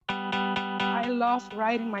love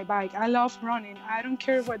riding my bike. I love running. I don't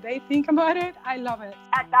care what they think about it. I love it.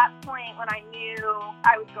 At that point, when I knew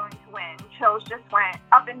I was going to win, chills just went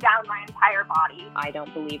up and down my entire body. I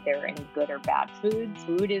don't believe there are any good or bad foods.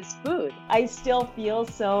 Food is food. I still feel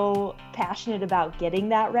so passionate about getting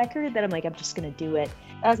that record that I'm like, I'm just going to do it.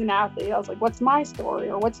 As an athlete, I was like, what's my story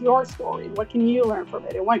or what's your story? What can you learn from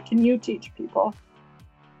it? And what can you teach people?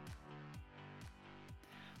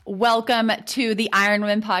 Welcome to the Iron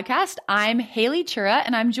Women podcast. I'm Haley Chura,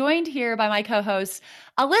 and I'm joined here by my co-host,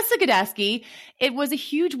 Alyssa Godesky. It was a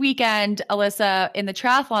huge weekend, Alyssa, in the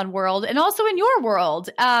triathlon world and also in your world.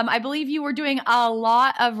 I believe you were doing a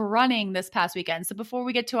lot of running this past weekend. So before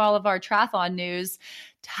we get to all of our triathlon news,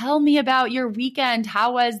 tell me about your weekend.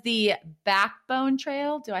 How was the Backbone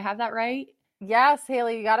Trail? Do I have that right? Yes,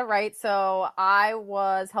 Haley, you got it right. So I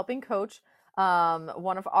was helping coach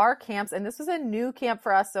one of our camps, and this was a new camp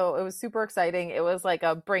for us, so it was super exciting. It was like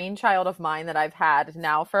a brainchild of mine that I've had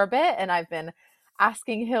now for a bit, and I've been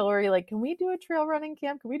asking Hillary, like, can we do a trail running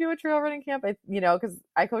camp? Can we do a trail running camp? Because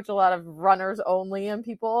I coach a lot of runners only and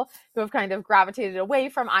people who have kind of gravitated away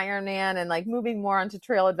from Ironman and like moving more onto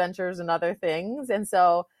trail adventures and other things. And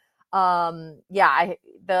so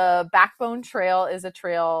the Backbone Trail is a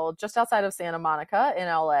trail just outside of Santa Monica in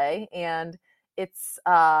LA, and it's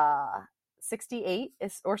 68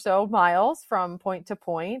 or so miles from point to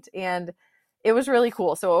point, and it was really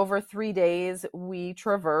cool. So over 3 days, we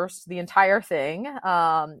traversed the entire thing,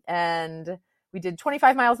 and we did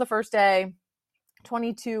 25 miles the first day,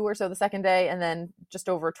 22 or so the second day, and then just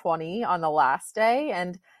over 20 on the last day.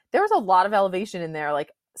 And there was a lot of elevation in there,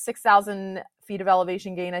 like 6,000 feet of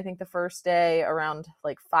elevation gain, I think, the first day, around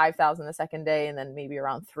like 5,000 the second day, and then maybe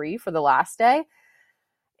around 3 for the last day.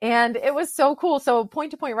 And it was so cool. So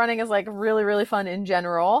point-to-point running is like really, really fun in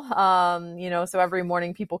general. So every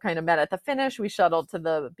morning people kind of met at the finish. We shuttled to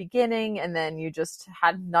the beginning, and then you just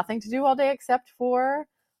had nothing to do all day except for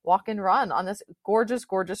walk and run on this gorgeous,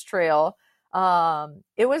 gorgeous trail.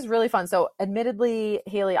 It was really fun. So admittedly,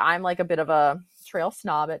 Haley, I'm like a bit of a trail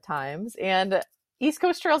snob at times, and East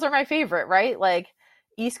Coast trails are my favorite, right? Like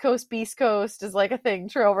East Coast, Beast Coast is like a thing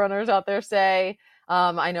trail runners out there say.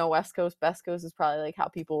 I know West Coast, Best Coast is probably like how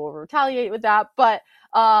people will retaliate with that. But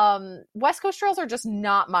West Coast trails are just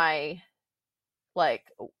not my, like,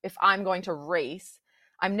 if I'm going to race,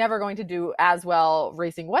 I'm never going to do as well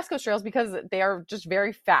racing West Coast trails because they are just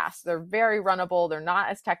very fast. They're very runnable. They're not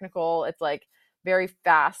as technical. It's like very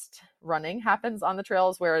fast running happens on the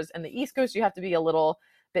trails. Whereas in the East Coast, you have to be a little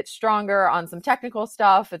bit stronger on some technical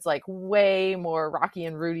stuff. It's like way more rocky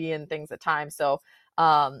and rooty and things at times. So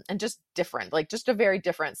and just different, like just a very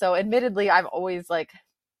different. So admittedly, I've always like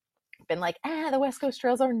been like, the West Coast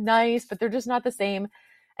trails are nice, but they're just not the same.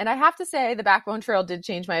 And I have to say the Backbone Trail did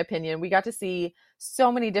change my opinion. We got to see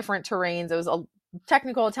so many different terrains. It was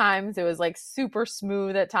technical at times. It was like super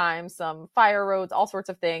smooth at times, some fire roads, all sorts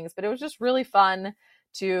of things, but it was just really fun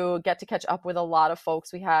to get to catch up with a lot of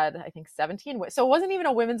folks. We had, I think, 17. So it wasn't even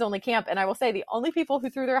a women's only camp. And I will say the only people who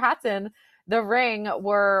threw their hats in the ring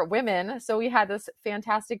were women. So we had this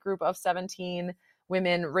fantastic group of 17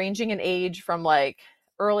 women ranging in age from like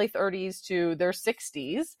early 30s to their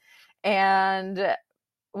 60s. And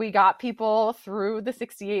we got people through the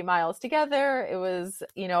 68 miles together. It was,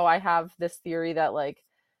 I have this theory that like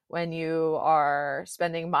when you are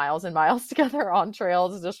spending miles and miles together on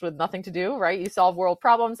trails just with nothing to do, right? You solve world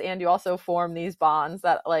problems and you also form these bonds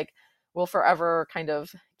that like will forever kind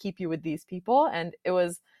of keep you with these people. And it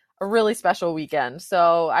was a really special weekend.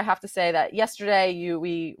 So I have to say that yesterday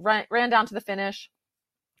we ran down to the finish,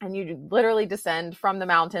 and you literally descend from the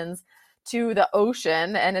mountains to the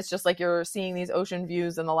ocean. And it's just like you're seeing these ocean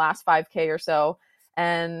views in the last 5K or so.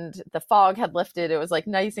 And the fog had lifted. It was like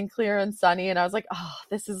nice and clear and sunny. And I was like, oh,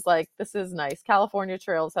 this is nice. California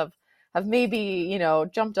trails have maybe,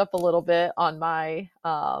 jumped up a little bit on my,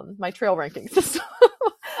 my trail ranking system.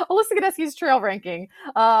 Alyssa Godesky's trail ranking.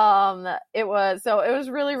 It was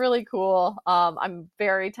really, really cool. I'm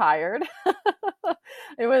very tired.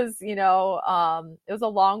 It was, it was a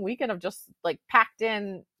long weekend of just like packed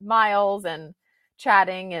in miles and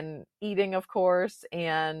chatting and eating, of course,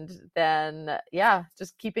 and then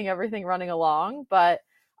just keeping everything running along. But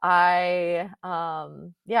I'm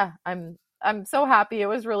so happy. It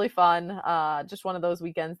was really fun. Just one of those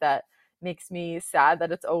weekends that makes me sad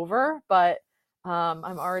that it's over, but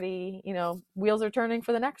I'm already, wheels are turning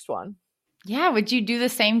for the next one. Yeah. Would you do the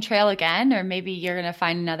same trail again? Or maybe you're going to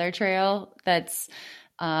find another trail that's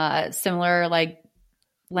similar, like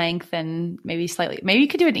length and maybe you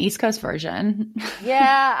could do an East Coast version.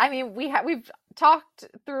 Yeah. I mean, we've talked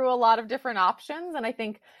through a lot of different options, and I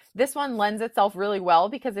think this one lends itself really well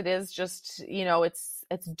because it is just,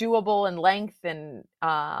 it's doable in length and,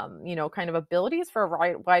 kind of abilities for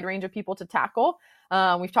a wide range of people to tackle.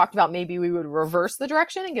 We've talked about maybe we would reverse the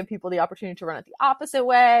direction and give people the opportunity to run it the opposite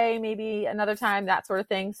way, maybe another time, that sort of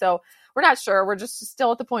thing. So we're not sure. We're just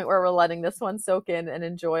still at the point where we're letting this one soak in and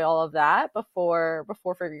enjoy all of that before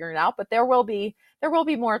figuring it out. But there will be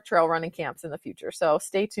more trail running camps in the future. So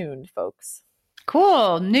stay tuned, folks.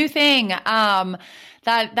 Cool. New thing.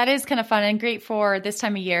 That is kind of fun and great for this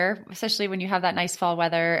time of year, especially when you have that nice fall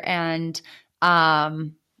weather and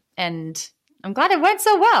I'm glad it went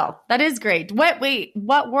so well. That is great. What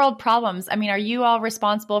world problems? I mean, are you all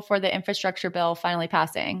responsible for the infrastructure bill finally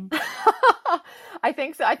passing? I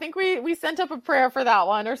think so. I think we sent up a prayer for that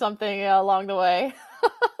one or something along the way.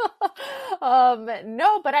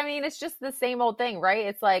 No, but I mean, it's just the same old thing, right?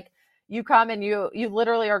 It's like you come and you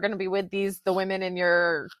literally are going to be with the women in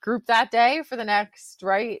your group that day for the next,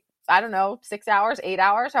 right? I don't know, 6 hours, 8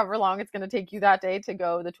 hours, however long it's going to take you that day to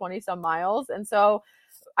go the 20 some miles. And so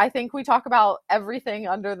I think we talk about everything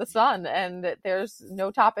under the sun and there's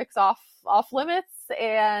no topics off limits.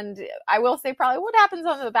 And I will say probably what happens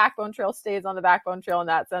on the Backbone Trail stays on the Backbone Trail in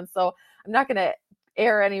that sense. So I'm not going to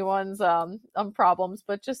air anyone's problems,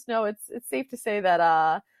 but just know it's safe to say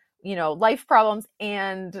that, life problems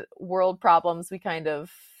and world problems we kind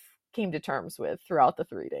of came to terms with throughout the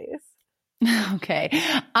 3 days. Okay.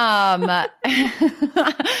 I'm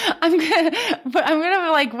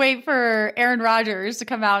gonna like wait for Aaron Rodgers to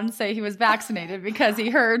come out and say he was vaccinated because he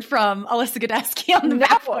heard from Alyssa Godesky on the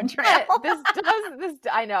Backbone Trail.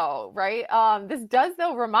 I know, right? This does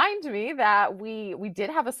though remind me that we did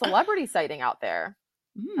have a celebrity sighting out there.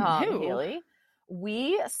 Who? Haley.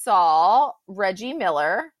 We saw Reggie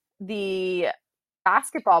Miller, the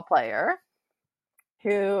basketball player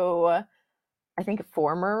who I think a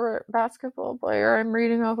former basketball player I'm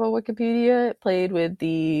reading off of Wikipedia, played with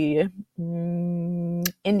the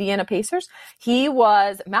Indiana Pacers. He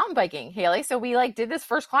was mountain biking, Haley. So we did this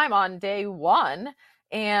first climb on day one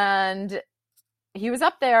and he was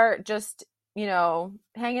up there just,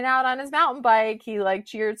 hanging out on his mountain bike. He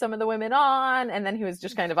cheered some of the women on and then he was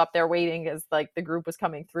just kind of up there waiting as the group was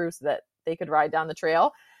coming through so that they could ride down the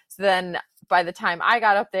trail. So then by the time I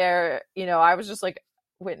got up there, I was just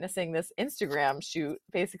witnessing this Instagram shoot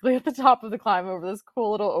basically at the top of the climb over this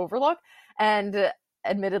cool little overlook. And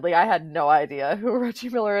admittedly, I had no idea who Reggie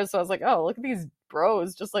Miller is. So I was like, oh, look at these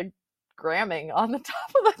bros just gramming on the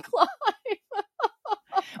top of the climb.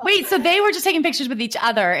 Wait, so they were just taking pictures with each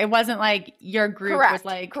other. It wasn't like your group was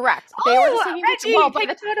correct. They were just taking Reggie, take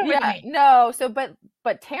a photo with me. No, so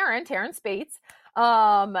but Taryn Spates,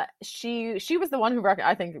 she was the one who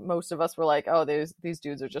I think most of us were like, oh, these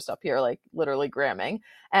dudes are just up here literally gramming.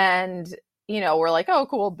 And, we're like, oh,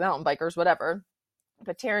 cool, mountain bikers, whatever.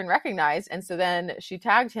 But Taryn recognized. And so then she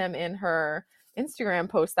tagged him in her Instagram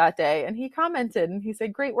post that day and he commented and he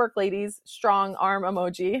said, great work, ladies, strong arm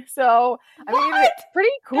emoji. So, I mean, it's pretty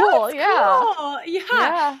cool. That's yeah. Cool.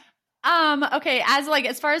 Yeah. Okay.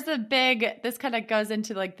 As far as this kind of goes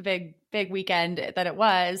into the big weekend that it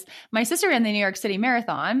was, my sister ran the New York City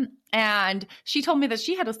Marathon and she told me that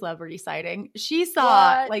she had a celebrity sighting. She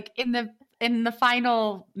saw in the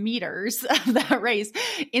final meters of that race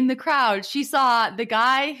in the crowd, she saw the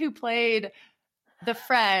guy who played the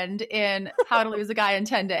friend in How to Lose a Guy in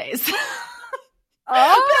 10 Days. Oh.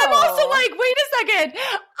 But I'm also wait a second.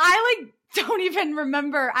 I don't even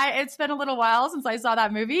remember. It's been a little while since I saw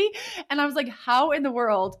that movie. And I was like, how in the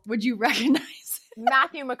world would you recognize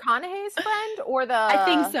Matthew McConaughey's friend or the... I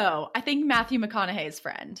think so. I think Matthew McConaughey's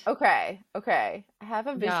friend. Okay. I have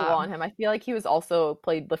a visual on him. I feel like he was also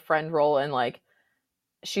played the friend role in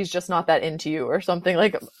She's Just Not That Into You or something,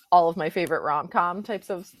 all of my favorite rom-com type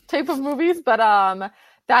of movies. But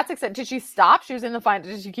that's exciting. Did she stop? She was in the final.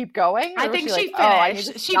 Did she keep going? I think she finished. Oh, I need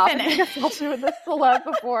to stop finished with this celeb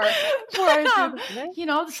before I do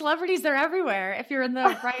the celebrities, they're everywhere if you're in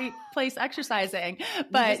the right place exercising.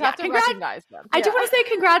 But you just have to recognize them. I do want to say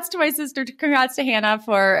congrats to my sister. Congrats to Hannah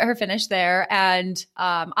for her finish there. And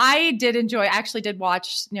I actually did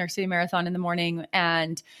watch New York City Marathon in the morning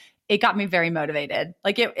and it got me very motivated.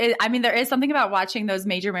 There is something about watching those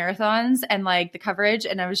major marathons and the coverage.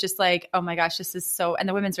 And I was just like, oh my gosh, this is so, and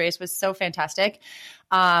the women's race was so fantastic.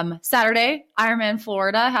 Saturday, Ironman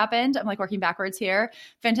Florida happened. I'm working backwards here.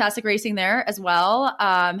 Fantastic racing there as well.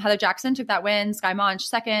 Heather Jackson took that win, Sky Monch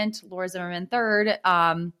second, Laura Zimmerman third.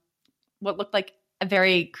 What looked like a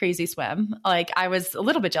very crazy swim. I was a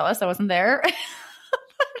little bit jealous I wasn't there.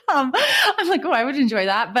 I'm oh, I would enjoy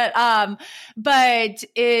that. But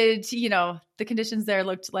it, the conditions there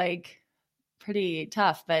looked pretty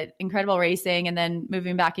tough, but incredible racing. And then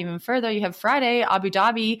moving back even further, you have Friday, Abu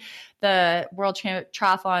Dhabi, the World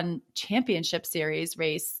Triathlon Championship Series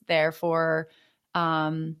race there for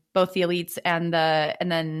both the elites and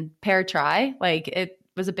then paratri. Like, it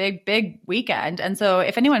was a big weekend. And so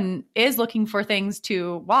if anyone is looking for things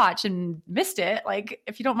to watch and missed it, like,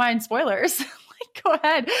 if you don't mind spoilers, like, go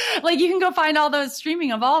ahead. Like, you can go find all those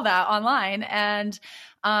streaming of all that online, and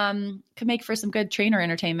could make for some good trainer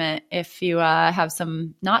entertainment if you have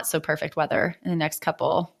some not so perfect weather in the next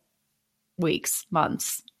couple weeks,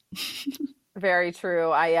 months. Very true.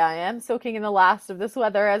 I am soaking in the last of this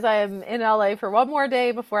weather as I am in LA for one more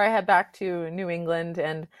day before I head back to New England,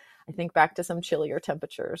 and I think back to some chillier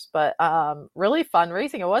temperatures. But really fun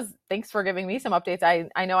racing it was. Thanks for giving me some updates.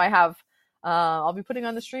 I know I have I'll be putting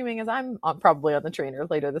on the streaming as I'm probably on the trainer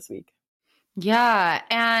later this week. Yeah.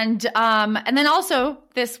 And then also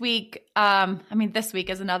this week, this week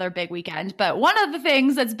is another big weekend, but one of the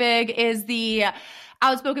things that's big is the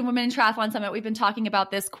Outspoken Women in Triathlon Summit. We've been talking about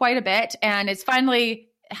this quite a bit, and it's finally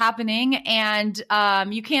happening. And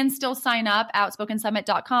you can still sign up,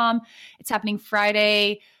 outspokensummit.com. It's happening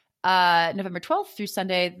Friday, November 12th through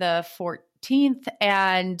Sunday, the 14th.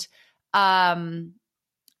 And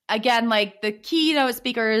again, like, the keynote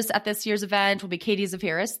speakers at this year's event will be Katie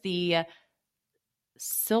Zafiris, the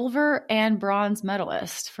silver and bronze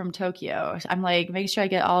medalist from Tokyo. I'm like, making sure I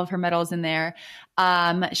get all of her medals in there.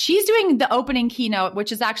 She's doing the opening keynote,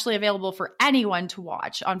 which is actually available for anyone to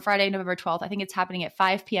watch on Friday, November 12th. I think it's happening at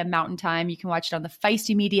 5 p.m. Mountain Time. You can watch it on the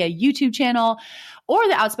Feisty Media YouTube channel or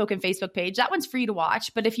the Outspoken Facebook page. That one's free to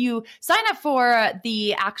watch. But if you sign up for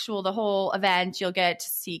the whole event, you'll get to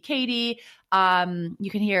see Katie.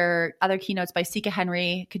 You can hear other keynotes by Sika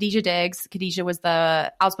Henry, Khadija Diggs. Khadija was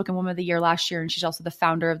the Outspoken Woman of the Year last year, and she's also the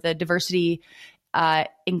founder of the Diversity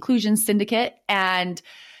Inclusion Syndicate. And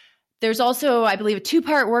there's also, I believe, a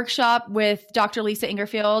 2-part workshop with Dr. Lisa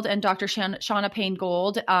Ingerfield and Dr. Shauna Payne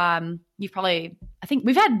Gold. I think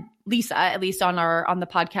we've had Lisa at least on the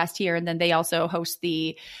podcast here, and then they also host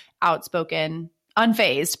the Outspoken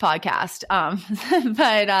Unfazed podcast.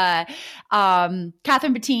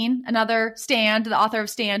 Catherine Bettine, another Stand, the author of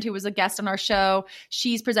Stand, who was a guest on our show,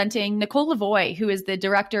 she's presenting. Nicole Lavoie, who is the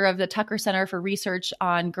director of the Tucker Center for Research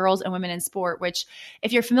on Girls and Women in Sport, which,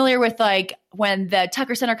 if you're familiar with, like, when the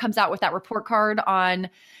Tucker Center comes out with that report card on,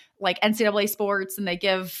 like, NCAA sports, and they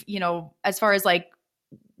give, as far as, like,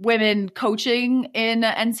 women coaching in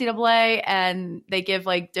NCAA, and they give,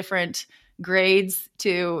 like, different grades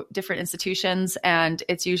to different institutions, and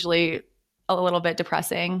it's usually a little bit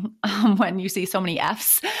depressing when you see so many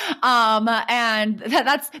Fs. And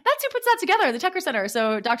that's who puts that together, the Tucker Center.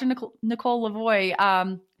 So Dr. Nicole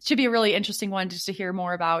Lavoie should be a really interesting one just to hear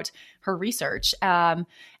more about her research. And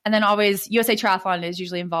then always USA Triathlon is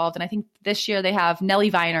usually involved. And I think this year they have Nellie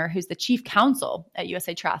Viner, who's the chief counsel at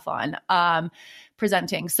USA Triathlon,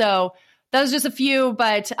 presenting. So those are just a few,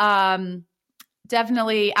 but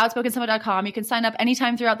definitely outspokensummit.com. You can sign up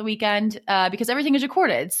anytime throughout the weekend because everything is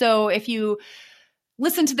recorded. So if you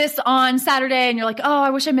listen to this on Saturday and you're like, oh, I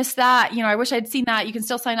wish I missed that, I wish I'd seen that, you can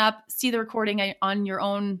still sign up, see the recording on your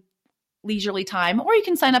own leisurely time, or you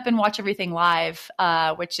can sign up and watch everything live,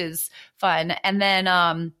 which is fun. And then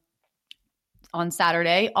on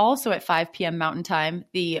Saturday, also at 5 p.m. Mountain Time,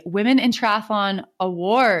 the Women in Triathlon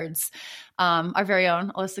Awards. Our very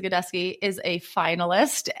own Alyssa Godesky is a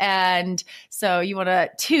finalist. And so you want to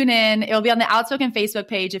tune in. It'll be on the Outspoken Facebook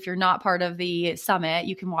page. If you're not part of the summit,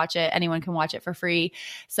 you can watch it. Anyone can watch it for free.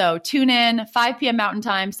 So tune in, 5 p.m. Mountain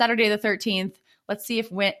Time, Saturday the 13th. Let's see if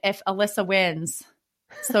Alyssa wins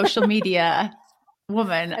Social Media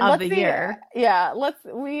Woman of the Year. Yeah,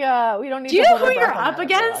 we don't need to. Do you know who you're up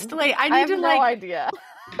against? Like, I have no idea.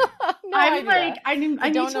 I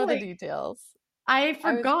don't know the details. I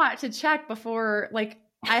forgot to check before, like,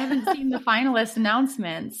 I haven't seen the finalist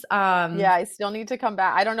announcements. Yeah, I still need to come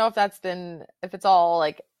back. I don't know if if it's all,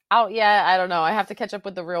 like, out yet. I don't know. I have to catch up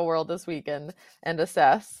with the real world this weekend and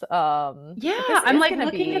assess. I'm like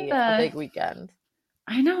looking at the big weekend.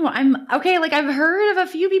 I know. I'm okay. Like, I've heard of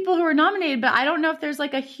a few people who are nominated, but I don't know if there's,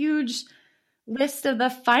 like, a huge list of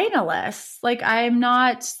the finalists. Like, I'm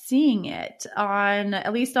not seeing it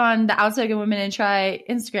at least on the Outspoken Women in Tri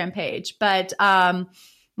Instagram page. But I'm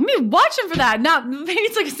watching for that. Now, maybe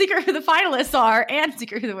it's like a secret who the finalists are and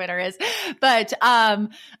secret who the winner is. But I'm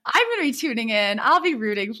going to be tuning in. I'll be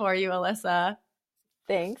rooting for you, Alyssa.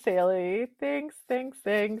 Thanks, Haley. Thanks.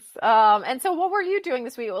 And so what were you doing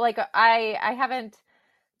this week? Like, I haven't.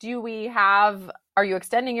 Are you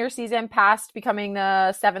extending your season past becoming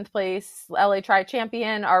the 7th place LA Tri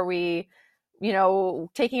champion?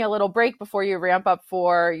 taking a little break before you ramp up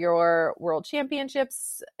for your World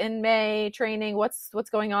Championships in May training. What's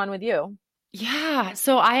going on with you? Yeah.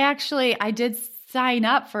 So I did sign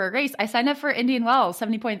up for a race. I signed up for Indian Wells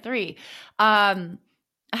 70.3. I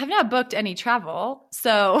have not booked any travel.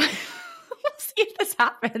 So we'll see if this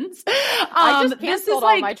happens. I just canceled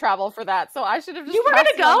all my travel for that. So I should have just You were going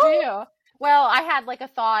to go? Well, I had like a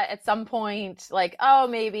thought at some point, like, oh,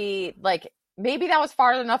 maybe that was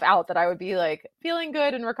far enough out that I would be like feeling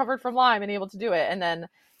good and recovered from Lyme and able to do it. And then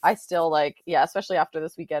I still especially after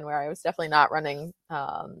this weekend where I was definitely not running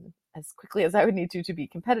as quickly as I would need to be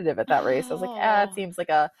competitive at that race. I was like, it seems like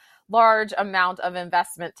a large amount of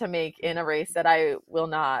investment to make in a race that I will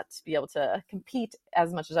not be able to compete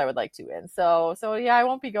as much as I would like to in. So yeah, I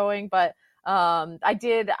won't be going, but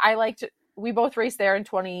we both raced there in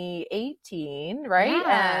 2018, right?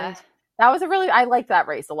 Yeah. And that was I liked that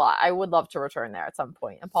race a lot. I would love to return there at some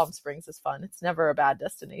point. And Palm Springs is fun. It's never a bad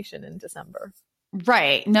destination in December.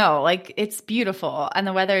 Right. No, it's beautiful and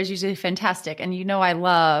the weather is usually fantastic. And I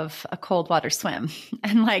love a cold water swim.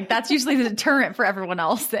 And that's usually the deterrent for everyone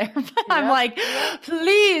else there. But I'm like,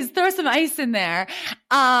 please throw some ice in there.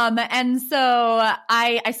 And so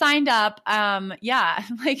I signed up.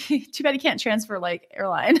 Too bad you can't transfer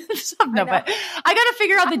airline. No, but I got to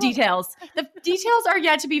figure out the details. The details are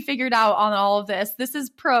yet to be figured out on all of this. This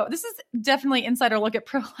is definitely insider look at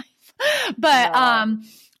pro life. But,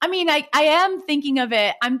 I am thinking of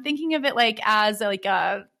it. I'm thinking of it as a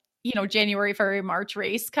January, February, March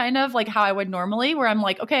race, kind of like how I would normally, where I'm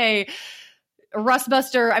like, okay, Rust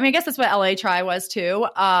Buster. I guess that's what LA Tri was too.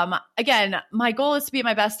 Again, my goal is to be at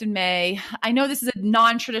my best in May. I know this is a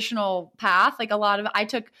non-traditional path.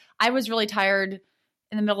 I was really tired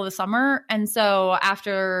in the middle of the summer. And so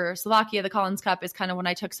after Slovakia, the Collins Cup is kind of when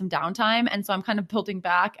I took some downtime. And so I'm kind of building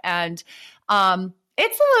back and,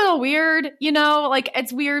 it's a little weird,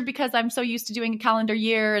 it's weird because I'm so used to doing a calendar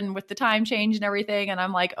year and with the time change and everything. And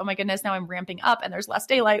I'm like, oh my goodness, now I'm ramping up and there's less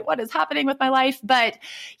daylight. What is happening with my life? But,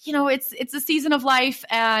 it's a season of life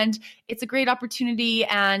and it's a great opportunity.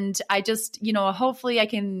 And I just, hopefully I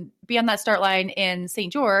can be on that start line in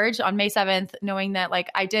St. George on May 7th, knowing that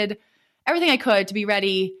I did everything I could to be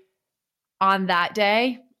ready on that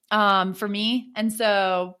day for me. And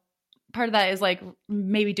so part of that is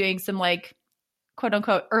maybe doing some quote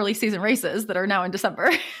unquote early season races that are now in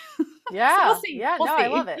December. Yeah. So we'll see. Yeah. We'll see. I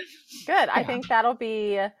love it. Good. Yeah. I think that'll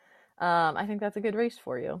be, I think that's a good race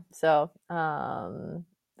for you. So,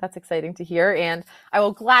 that's exciting to hear. And I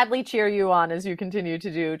will gladly cheer you on as you continue to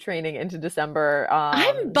do training into December.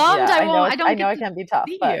 I'm bummed. Yeah, I know it can be tough.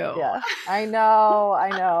 But yeah, I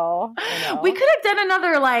know. We could have done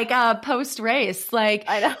another post race.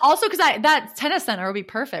 I know. Also because that tennis center would be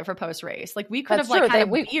perfect for post race. We could have had a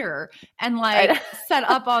beer and set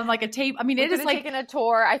up on a tape. It is taken a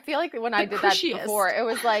tour. I feel like when I did that before, it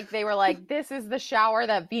was they were this is the shower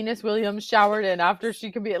that Venus Williams showered in after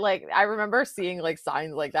she could be I remember seeing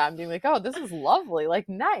signs like that and being oh, this is lovely,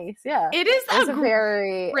 nice. Yeah, it is. It was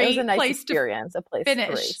a nice experience, a place finish.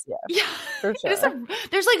 To race. Yeah, for sure.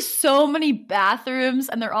 There's so many bathrooms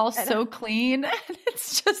and they're all so clean. And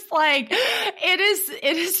it's just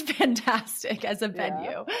it is fantastic as a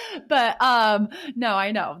venue. But no,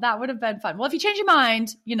 I know that would have been fun. Well, if you change your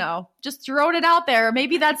mind, just throwing it out there.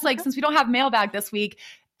 Maybe that's since we don't have mailbag this week.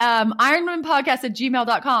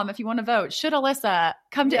 IronwomenPodcast@gmail.com if you want to vote. Should Alyssa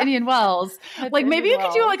come to Indian Wells? Maybe we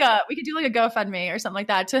could do a GoFundMe or something like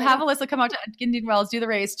that to have Alyssa come out to Indian Wells, do the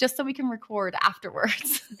race, just so we can record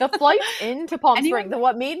afterwards. The flights into Palm Springs,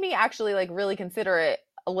 what made me actually really consider it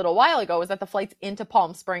a little while ago was that the flights into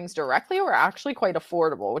Palm Springs directly were actually quite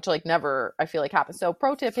affordable, which never I feel happens. So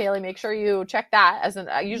pro tip, Haley, make sure you check that.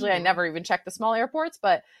 Usually I never even check the small airports,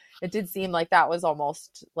 but it did seem that was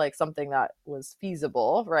almost something that was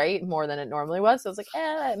feasible, right? More than it normally was. So I was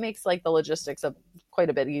it makes the logistics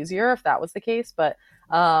quite a bit easier if that was the case. But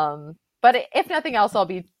if nothing else, I'll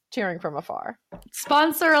be cheering from afar.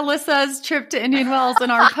 Sponsor Alyssa's trip to Indian Wells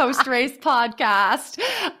in our post-race podcast.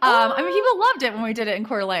 People loved it when we did it in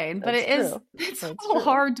Coeur d'Alene, but it's a little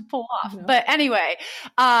hard to pull off. Yeah. But anyway,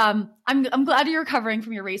 I'm glad you're recovering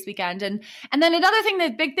from your race weekend. And then another thing, the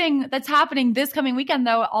big thing that's happening this coming weekend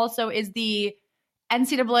though, also is the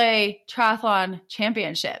NCAA Triathlon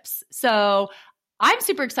Championships. So I'm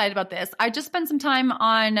super excited about this. I just spent some time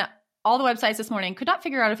on all the websites this morning, could not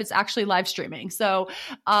figure out if it's actually live streaming. So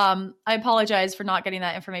I apologize for not getting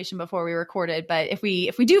that information before we recorded. But if we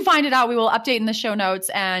do find it out, we will update in the show notes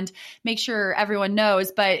and make sure everyone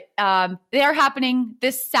knows. But they are happening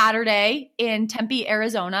this Saturday in Tempe,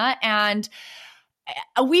 Arizona. And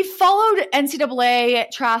we followed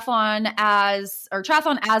NCAA triathlon as an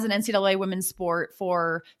NCAA women's sport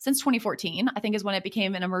since 2014, I think is when it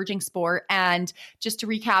became an emerging sport. And just to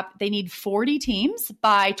recap, they need 40 teams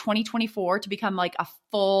by 2024 to become like a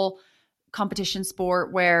full competition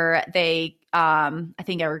sport where they, I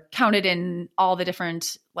think are counted in all the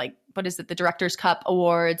different, like, what is it? The Directors Cup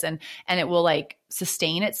awards, and it will like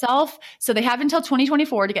sustain itself. So they have until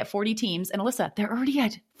 2024 to get 40 teams. And Alyssa, they're already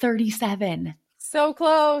at 37. So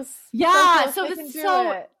close. Yeah. So So,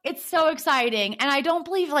 close. it's so exciting. And I don't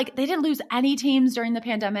believe like they didn't lose any teams during the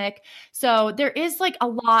pandemic. So there is like a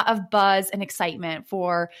lot of buzz and excitement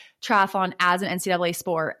for triathlon as an NCAA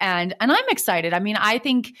sport. And I'm excited. I mean, I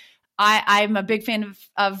think I'm a big fan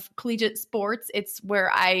of collegiate sports. It's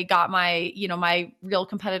where I got my, my real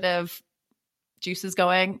competitive juices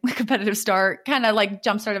going, competitive start, kind of like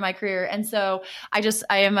jump-started my career. And so I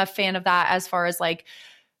am a fan of that as far as like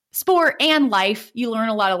sport and life. You learn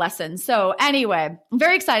a lot of lessons. So anyway, I'm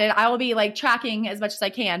very excited. I will be like tracking as much as I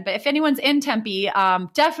can. But if anyone's in Tempe,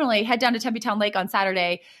 definitely head down to Tempe Town Lake on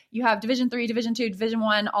Saturday. You have Division 3, Division 2, Division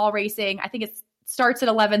 1 all racing. I think it starts at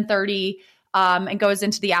 11:30. And goes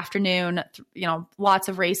into the afternoon, lots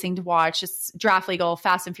of racing to watch. It's draft legal,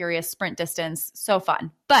 fast and furious, sprint distance. So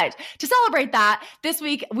fun. But to celebrate that, this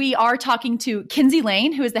week we are talking to Kinsey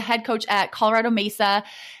Lane, who is the head coach at Colorado Mesa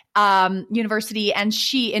University, and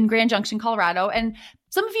she in Grand Junction, Colorado. And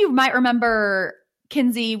some of you might remember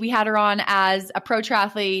Kinsey. We had her on as a pro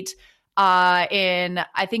triathlete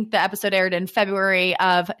I think the episode aired in February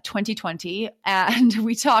of 2020, and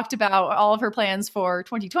we talked about all of her plans for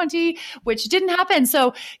 2020, which didn't happen.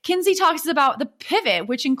 So Kinsey talks about the pivot,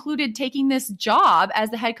 which included taking this job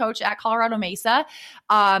as the head coach at Colorado Mesa,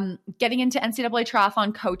 getting into NCAA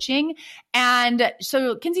triathlon coaching. And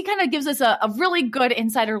so Kinsey kind of gives us a really good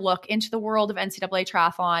insider look into the world of NCAA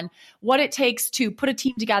triathlon, what it takes to put a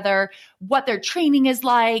team together, what their training is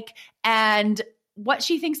like, and what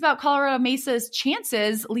she thinks about Colorado Mesa's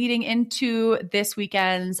chances leading into this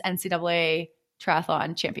weekend's NCAA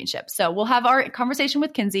Triathlon Championship. So we'll have our conversation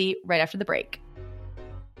with Kinsey right after the break.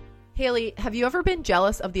 Haley, have you ever been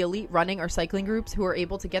jealous of the elite running or cycling groups who are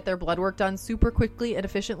able to get their blood work done super quickly and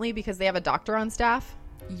efficiently because they have a doctor on staff?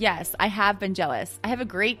 Yes, I have been jealous. I have a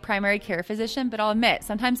great primary care physician, but I'll admit,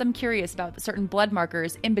 sometimes I'm curious about certain blood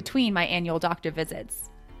markers in between my annual doctor visits.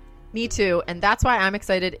 Me too, and that's why I'm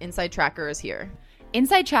excited Inside Tracker is here.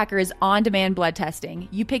 Inside Tracker is on-demand blood testing.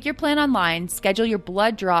 You pick your plan online, schedule your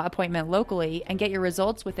blood draw appointment locally, and get your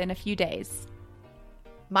results within a few days.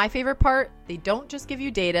 My favorite part, they don't just give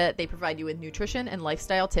you data, they provide you with nutrition and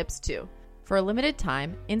lifestyle tips too. For a limited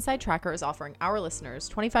time, Inside Tracker is offering our listeners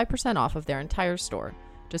 25% off of their entire store.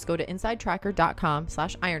 Just go to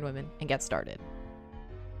insidetracker.com/ironwomen and get started.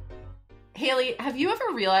 Haley, have you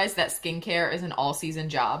ever realized that skincare is an all-season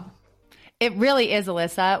job? It really is,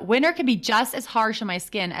 Alyssa. Winter can be just as harsh on my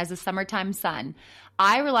skin as the summertime sun.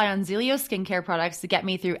 I rely on Zelio skincare products to get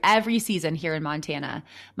me through every season here in Montana.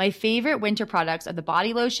 My favorite winter products are the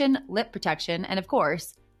body lotion, lip protection, and of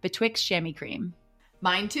course, Betwixt Chamois Cream.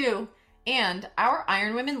 Mine too. And our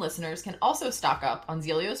Iron Women listeners can also stock up on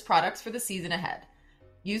Zelio's products for the season ahead.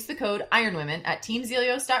 Use the code IRONWOMEN at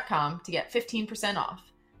teamzelios.com to get 15% off.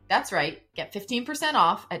 That's right, get 15%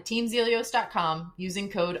 off at teamzelios.com using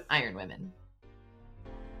code IRONWOMEN.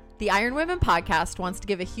 The Iron Women podcast wants to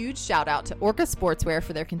give a huge shout out to Orca Sportswear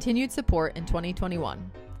for their continued support in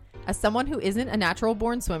 2021. As someone who isn't a natural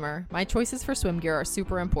born swimmer, my choices for swim gear are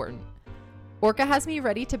super important. Orca has me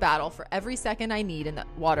ready to battle for every second I need in the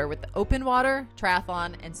water with the open water,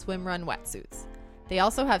 triathlon, and swim run wetsuits. They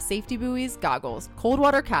also have safety buoys, goggles, cold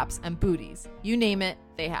water caps, and booties. You name it,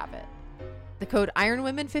 they have it. The code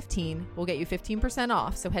IRONWOMEN15 will get you 15%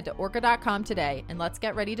 off, so head to orca.com today and let's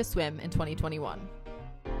get ready to swim in 2021.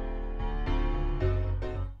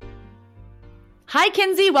 Hi,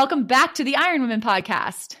 Kinsey. Welcome back to the Iron Women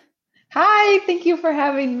podcast. Hi, thank you for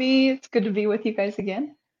having me. It's good to be with you guys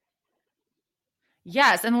again.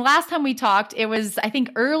 Yes, and the last time we talked, it was, I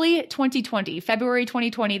think, early 2020, February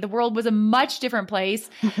 2020. The world was a much different place.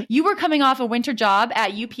 You were coming off a winter job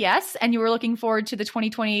at UPS, and you were looking forward to the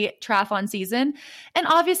 2020 triathlon season. And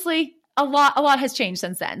obviously, a lot has changed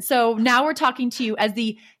since then. So now we're talking to you as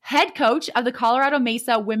the head coach of the Colorado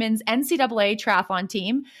Mesa women's NCAA triathlon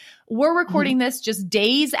team. We're recording this just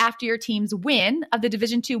days after your team's win of the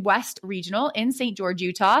Division II West Regional in St. George,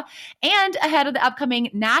 Utah, and ahead of the upcoming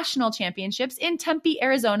national championships in Tempe,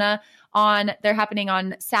 Arizona. They're happening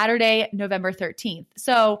on Saturday, November 13th.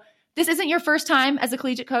 So this isn't your first time as a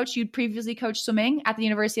collegiate coach. You'd previously coached swimming at the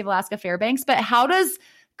University of Alaska Fairbanks, but how does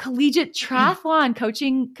collegiate triathlon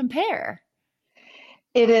coaching compare?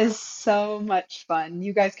 It is so much fun.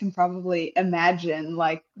 You guys can probably imagine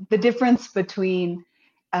like the difference between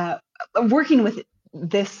uh, working with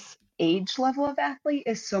this age level of athlete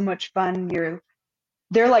is so much fun.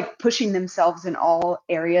 They're like pushing themselves in all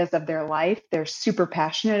areas of their life. They're super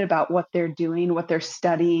passionate about what they're doing, what they're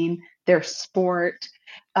studying, their sport.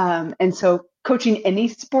 And so coaching any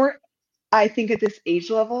sport, I think at this age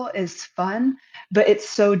level is fun, but it's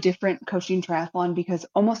so different coaching triathlon because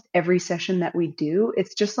almost every session that we do,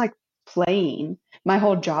 it's just like playing. My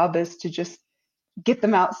whole job is to just get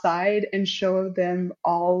them outside and show them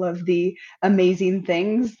all of the amazing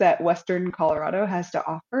things that Western Colorado has to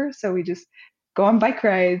offer. So we just go on bike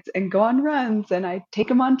rides and go on runs, and I take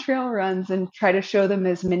them on trail runs and try to show them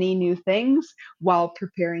as many new things while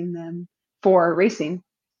preparing them for racing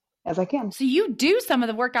as I can. So you do some of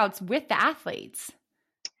the workouts with the athletes.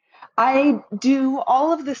 I do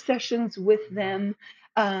all of the sessions with them.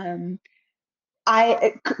 Um,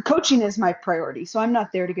 coaching is my priority, so I'm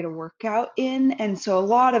not there to get a workout in. And so a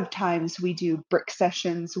lot of times we do brick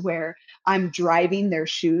sessions where I'm driving their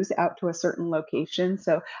shoes out to a certain location.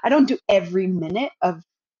 So I don't do every minute of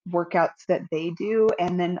workouts that they do.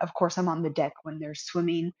 And then of course I'm on the deck when they're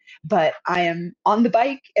swimming, but I am on the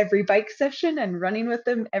bike every bike session and running with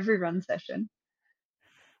them every run session.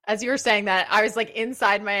 As you were saying that, I was like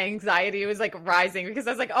inside, my anxiety was like rising because I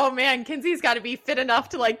was like, oh man, Kinsey's got to be fit enough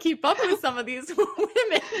to like keep up with some of these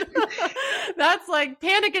women. That's like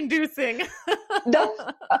panic inducing.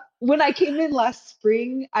 When I came in last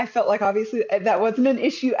spring, I felt like obviously that wasn't an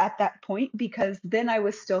issue at that point because then I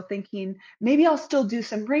was still thinking maybe I'll still do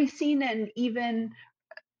some racing. And even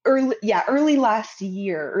early last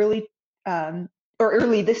year, early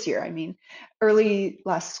this year, early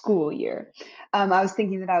last school year. I was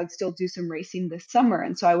thinking that I would still do some racing this summer.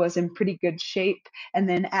 And so I was in pretty good shape. And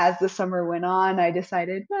then as the summer went on, I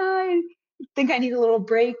decided, well, I think I need a little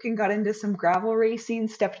break and got into some gravel racing,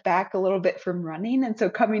 stepped back a little bit from running. And so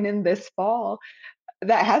coming in this fall,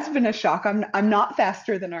 that has been a shock. I'm not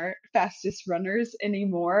faster than our fastest runners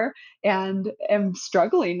anymore and am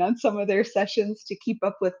struggling on some of their sessions to keep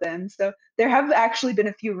up with them. So there have actually been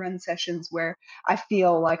a few run sessions where I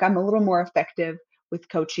feel like I'm a little more effective with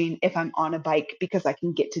coaching if I'm on a bike because I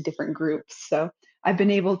can get to different groups. So I've been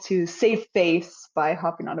able to save face by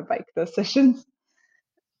hopping on a bike those sessions.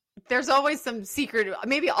 There's always some secret,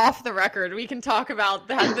 maybe off the record, we can talk about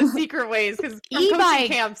the secret ways because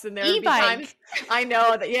e-bike camps and there would be times I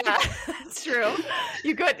know that, yeah, that's true.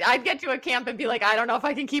 I'd get to a camp and be like, I don't know if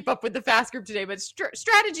I can keep up with the fast group today, but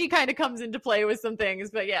strategy kind of comes into play with some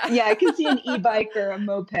things, but yeah. Yeah, I can see an e-bike or a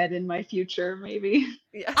moped in my future, maybe.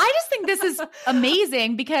 Yeah. I just think this is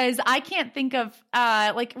amazing because I can't think of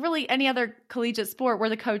like really any other collegiate sport where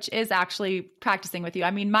the coach is actually practicing with you.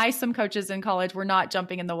 I mean, my swim coaches in college were not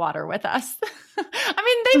jumping in the water with us. I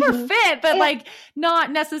mean, they were fit, but like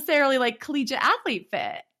not necessarily like collegiate athlete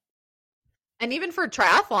fit. And even for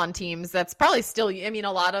triathlon teams, that's probably still, I mean,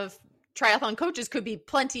 a lot of triathlon coaches could be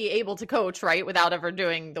plenty able to coach, right, without ever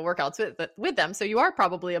doing the workouts with them. So you are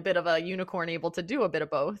probably a bit of a unicorn able to do a bit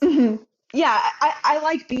of both. Mm-hmm. Yeah, I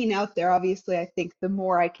like being out there. Obviously, I think the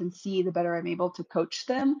more I can see, the better I'm able to coach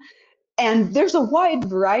them. And there's a wide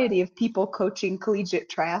variety of people coaching collegiate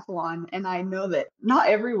triathlon. And I know that not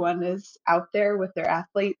everyone is out there with their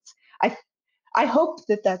athletes. I hope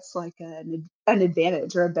that that's like an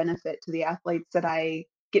advantage or a benefit to the athletes that I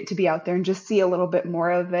get to be out there and just see a little bit more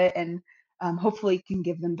of it and hopefully can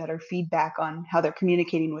give them better feedback on how they're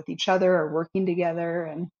communicating with each other or working together.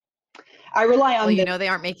 And I rely on they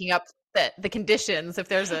aren't making up the conditions if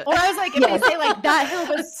there's a or I was like if they say like that hill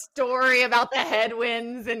was story about the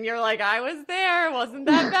headwinds and you're like I was there, wasn't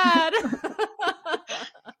that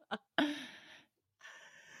bad.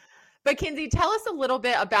 But Kinsey, tell us a little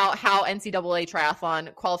bit about how NCAA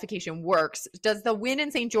triathlon qualification works. Does the win in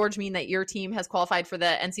St. George mean that your team has qualified for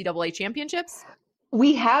the NCAA championships?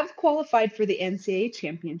 We have qualified for the NCAA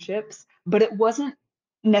championships, but it wasn't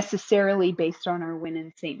necessarily based on our win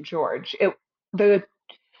in St. George.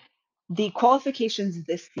 The qualifications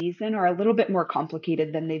this season are a little bit more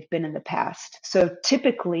complicated than they've been in the past. So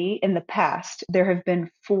typically in the past, there have been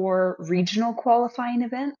 4 regional qualifying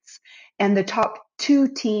events, and the top 2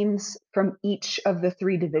 teams from each of the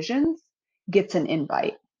 3 divisions gets an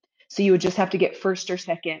invite. So you would just have to get first or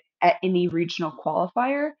second at any regional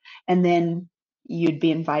qualifier, and then you'd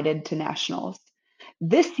be invited to nationals.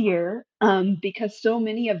 This year, because so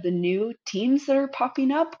many of the new teams that are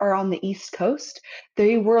popping up are on the East Coast,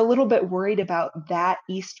 they were a little bit worried about that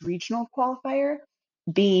East Regional qualifier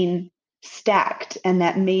being stacked and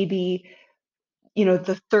that maybe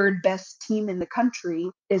the third best team in the country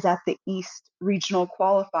is at the East Regional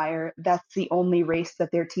Qualifier. That's the only race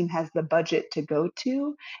that their team has the budget to go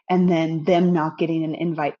to, and then them not getting an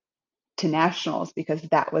invite to nationals because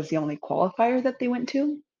that was the only qualifier that they went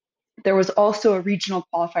to. There was also a regional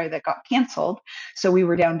qualifier that got canceled, so we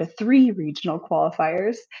were down to 3 regional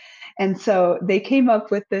qualifiers. And so they came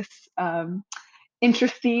up with this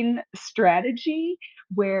interesting strategy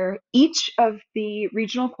where each of the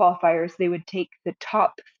regional qualifiers, they would take the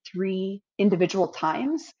top 3 individual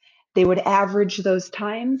times, they would average those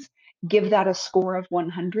times, give that a score of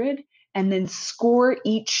 100, and then score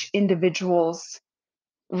each individual's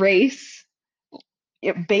race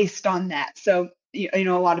based on that. So, a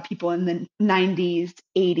lot of people in the 90s,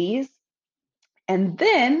 80s. And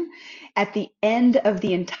then at the end of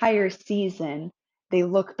the entire season, they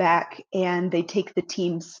look back and they take the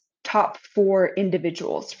team's top 4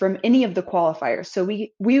 individuals from any of the qualifiers. So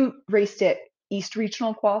we raced at East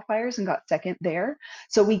Regional qualifiers and got second there.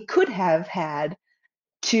 So we could have had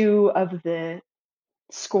 2 of the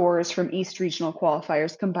scores from East Regional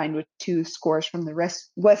qualifiers combined with 2 scores from the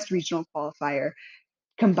West Regional qualifier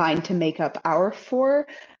combined to make up our 4.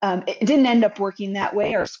 It didn't end up working that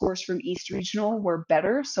way. Our scores from East Regional were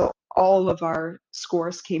better, so all of our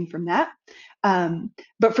scores came from that.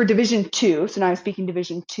 But for Division 2, so now I'm speaking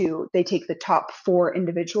Division 2, they take the top 4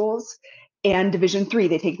 individuals, and Division 3,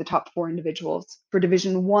 they take the top 4 individuals. For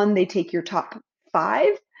Division 1, they take your top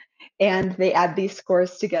 5, and they add these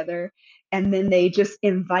scores together, and then they just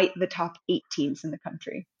invite the top 8 teams in the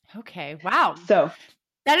country. Okay, wow. So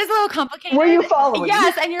that is a little complicated. Were you following?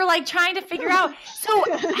 Yes, and you're like trying to figure out. So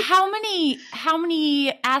how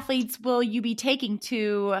many athletes will you be taking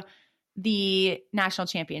to the national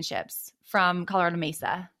championships from Colorado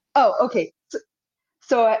Mesa? Oh, okay.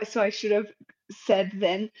 So I should have said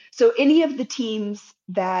then. So any of the teams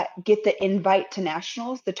that get the invite to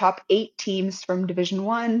nationals, the top 8 teams from Division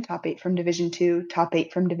 1, top 8 from Division 2, top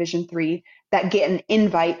 8 from Division 3, that get an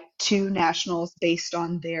invite to nationals based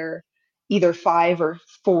on their either 5 or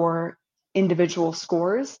 4 individual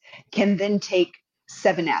scores, can then take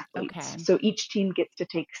 7 athletes. Okay. So each team gets to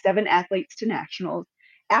take 7 athletes to nationals.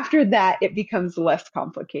 After that, it becomes less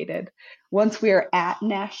complicated. Once we are at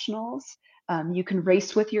nationals, you can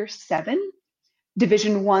race with your 7.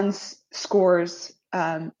 Division 1 scores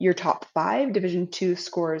your top 5. Division 2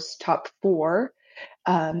 scores top 4.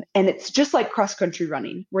 And it's just like cross-country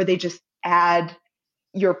running, where they just add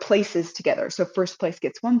your places together. So first place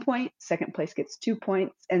gets 1 point, second place gets 2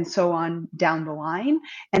 points, and so on down the line.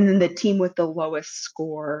 And then the team with the lowest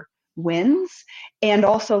score wins. And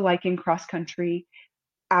also, like in cross country,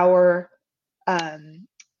 our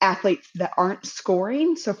athletes that aren't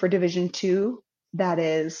scoring, so for Division 2, that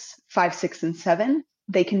is 5, 6, and 7,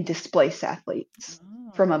 they can displace athletes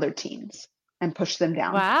from other teams and push them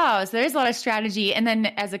down. Wow. So there's a lot of strategy. And then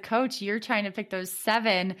as a coach, you're trying to pick those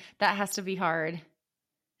 7. That has to be hard.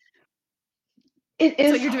 It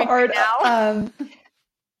is what you're doing hard. right now?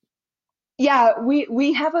 Yeah,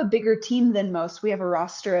 we have a bigger team than most. We have a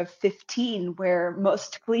roster of 15, where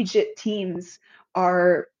most collegiate teams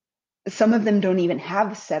are, some of them don't even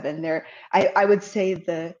have 7. I would say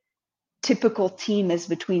the typical team is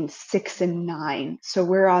between 6 and 9. So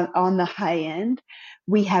we're on the high end.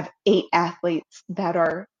 We have 8 athletes that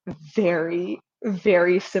are very,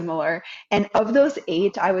 very similar. And of those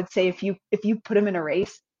 8, I would say if you put them in a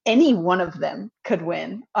race, any one of them could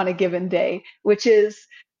win on a given day, which is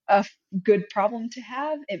a good problem to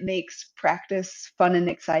have. It makes practice fun and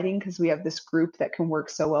exciting because we have this group that can work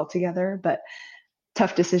so well together, but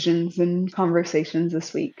tough decisions and conversations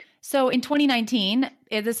this week. So in 2019,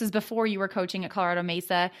 this is before you were coaching at Colorado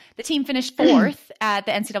Mesa, the team finished 4th at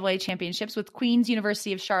the NCAA championships with Queens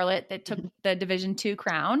University of Charlotte that took the Division 2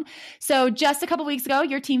 crown. So just a couple weeks ago,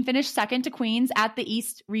 your team finished 2nd to Queens at the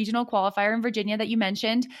East Regional qualifier in Virginia that you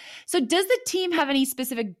mentioned. So does the team have any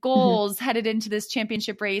specific goals headed into this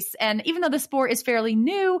championship race? And even though the sport is fairly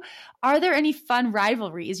new, are there any fun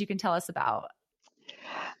rivalries you can tell us about?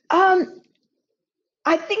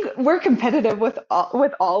 I think we're competitive with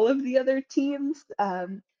all of the other teams. A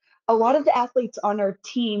lot of the athletes on our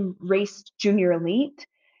team raced junior elite,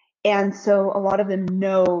 and so a lot of them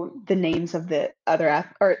know the names of the other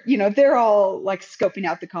they're all like scoping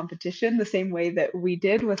out the competition the same way that we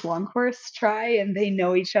did with long course try, and they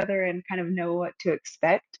know each other and kind of know what to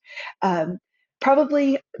expect.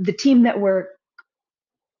 Probably the team that we're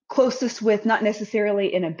closest with, not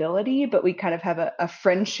necessarily in ability, but we kind of have a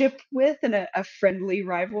friendship with and a friendly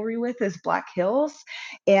rivalry with, is Black Hills.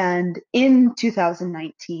 And in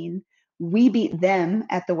 2019, we beat them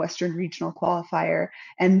at the Western Regional qualifier.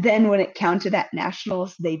 And then when it counted at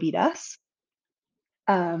nationals, they beat us.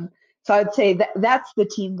 So I'd say that's the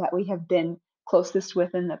team that we have been closest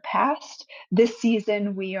with in the past. This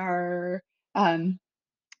season, we're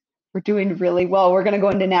doing really well. We're going to go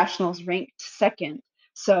into nationals ranked second.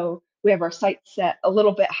 So we have our sights set a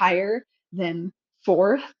little bit higher than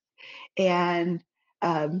fourth. And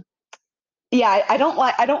I don't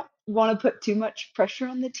want to put too much pressure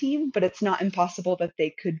on the team, but it's not impossible that they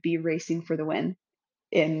could be racing for the win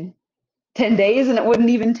in 10 days. And it wouldn't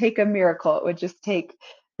even take a miracle. It would just take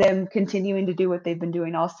them continuing to do what they've been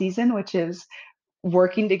doing all season, which is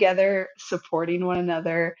working together, supporting one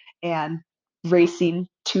another, and racing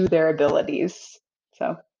to their abilities.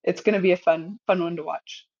 So it's going to be a fun one to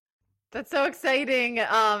watch. That's so exciting.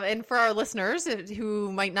 And for our listeners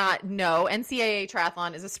who might not know, NCAA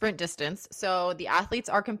triathlon is a sprint distance. So the athletes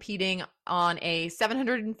are competing on a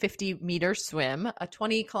 750-meter swim, a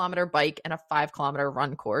 20-kilometer bike, and a 5-kilometer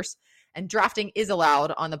run course. And drafting is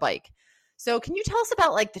allowed on the bike. So can you tell us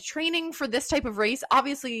about like the training for this type of race?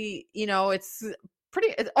 Obviously, it's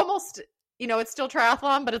almost, it's still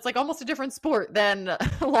triathlon, but it's like almost a different sport than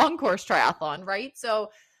long course triathlon, right? So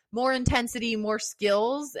more intensity, more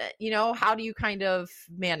skills, how do you kind of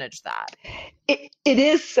manage that? It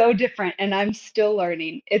is so different, and I'm still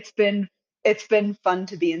learning. It's been fun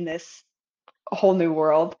to be in this whole new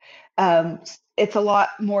world. It's a lot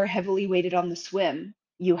more heavily weighted on the swim.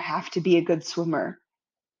 You have to be a good swimmer.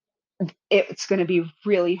 It's going to be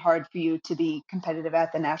really hard for you to be competitive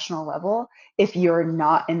at the national level if you're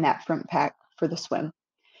not in that front pack for the swim.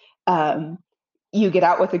 You get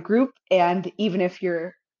out with a group, and even if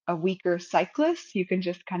you're a weaker cyclist, you can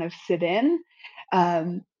just kind of sit in.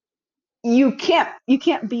 You can't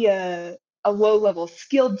be a low-level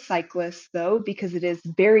skilled cyclist though, because it is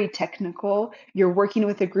very technical. You're working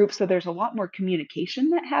with a group, so there's a lot more communication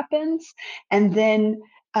that happens. And then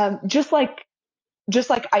just like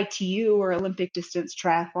ITU or Olympic distance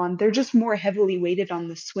triathlon, they're just more heavily weighted on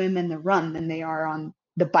the swim and the run than they are on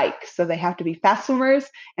the bike. So they have to be fast swimmers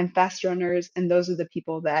and fast runners, and those are the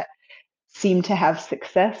people that seem to have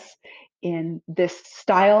success in this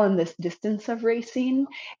style and this distance of racing.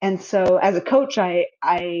 And so as a coach, I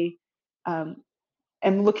am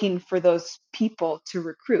looking for those people to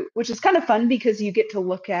recruit, which is kind of fun because you get to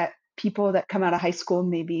look at people that come out of high school,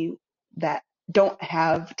 maybe that don't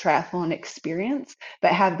have triathlon experience,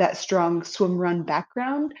 but have that strong swim run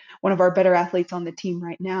background. One of our better athletes on the team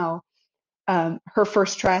right now, her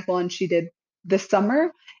first triathlon she did this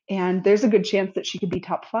summer, and there's a good chance that she could be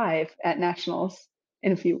top 5 at nationals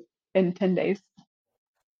in 10 days.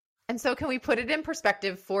 And so can we put it in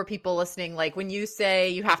perspective for people listening? Like when you say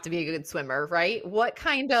you have to be a good swimmer, right? What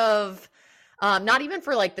kind of, not even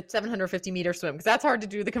for like the 750-meter swim, because that's hard to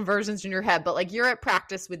do the conversions in your head, but like you're at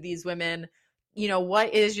practice with these women,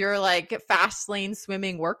 what is your like fast lane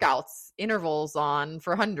swimming workouts intervals on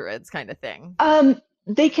for hundreds kind of thing?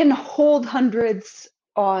 They can hold hundreds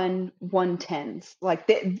on 110s. Like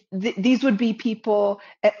these would be people,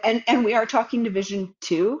 and we are talking Division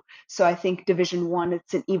 2. So I think Division 1,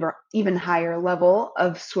 it's an even higher level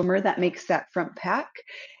of swimmer that makes that front pack.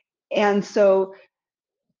 And so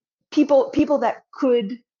people that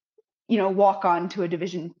could, walk on to a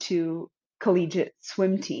Division 2 collegiate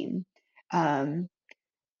swim team,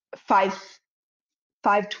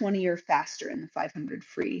 520 or faster in the 500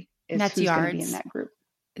 free is that's who's yards. Going to be in that group.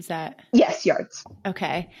 Is that? Yes, yards.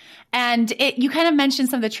 Okay. And you kind of mentioned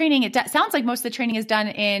some of the training. It sounds like most of the training is done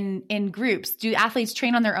in groups. Do athletes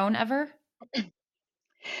train on their own ever?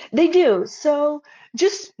 They do. So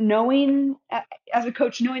just knowing, as a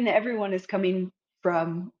coach, knowing that everyone is coming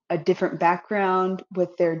from a different background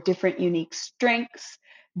with their different unique strengths,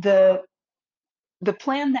 the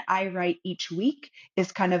plan that I write each week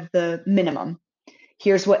is kind of the minimum.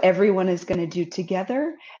 Here's what everyone is going to do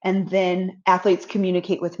together. And then athletes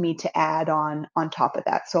communicate with me to add on top of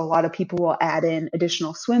that. So a lot of people will add in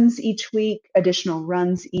additional swims each week, additional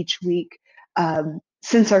runs each week.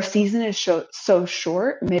 Since our season is so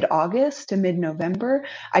short, mid-August to mid-November,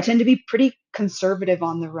 I tend to be pretty conservative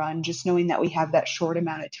on the run, just knowing that we have that short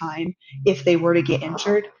amount of time. If they were to get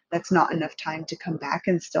injured, that's not enough time to come back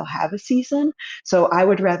and still have a season. So I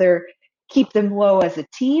would rather keep them low as a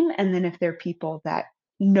team, and then if they're people that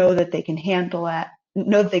know that they can handle that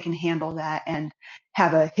and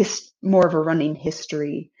have more of a running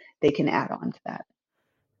history, they can add on to that.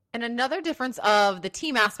 And another difference of the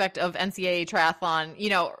team aspect of NCAA triathlon,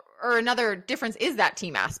 or another difference is that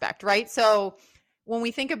team aspect, right? So when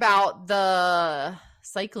we think about the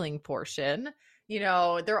cycling portion,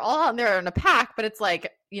 they're all out there in a pack, but it's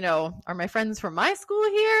like, are my friends from my school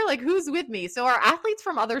here? Like, who's with me? So are athletes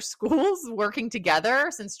from other schools working together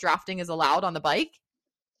since drafting is allowed on the bike?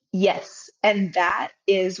 Yes, and that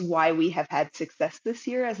is why we have had success this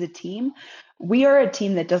year as a team. We are a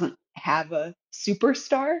team that doesn't have a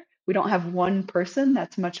superstar. We don't have one person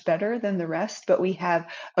that's much better than the rest, but we have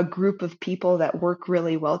a group of people that work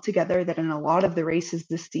really well together, that in a lot of the races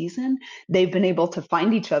this season, they've been able to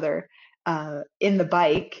find each other in the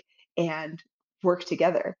bike and work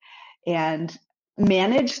together and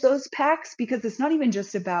manage those packs, because it's not even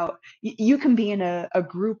just about you can be in a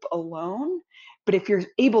group alone, but if you're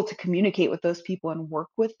able to communicate with those people and work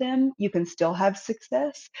with them, you can still have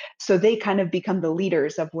success. So they kind of become the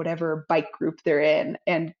leaders of whatever bike group they're in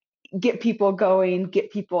and get people going,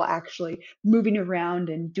 get people actually moving around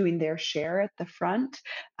and doing their share at the front.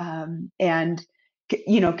 And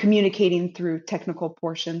communicating through technical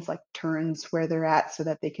portions like turns where they're at so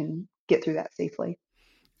that they can get through that safely.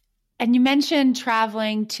 And you mentioned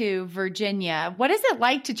traveling to Virginia. What is it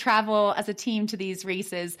like to travel as a team to these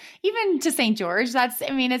races, even to St. George?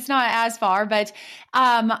 It's not as far, but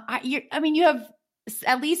you have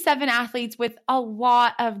at least 7 athletes with a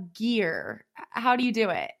lot of gear. How do you do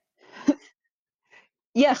it?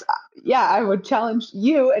 Yes, yeah, I would challenge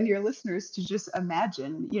you and your listeners to just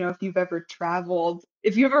imagine, if you've ever traveled,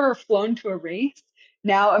 if you've ever flown to a race,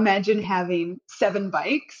 now imagine having 7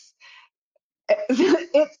 bikes.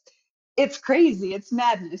 It's crazy. It's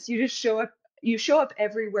madness. You show up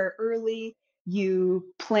everywhere early.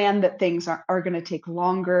 You plan that things are going to take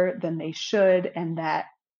longer than they should and that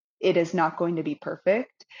it is not going to be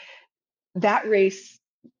perfect. That race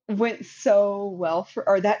went so well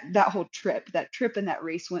that whole trip, and that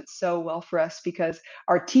race went so well for us because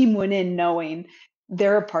our team went in knowing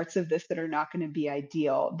there are parts of this that are not going to be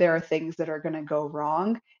ideal. There are things that are going to go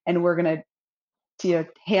wrong, and we're going to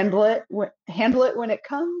handle it when it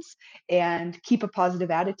comes and keep a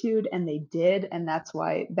positive attitude. And they did. And that's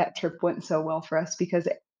why that trip went so well for us, because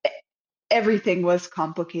everything was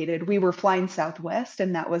complicated. We were flying Southwest,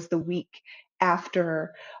 and that was the week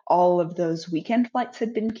after all of those weekend flights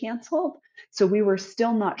had been canceled. So we were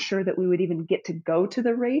still not sure that we would even get to go to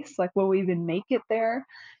the race. Like, will we even make it there?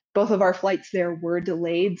 Both of our flights there were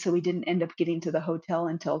delayed, so we didn't end up getting to the hotel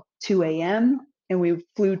until 2 a.m. And we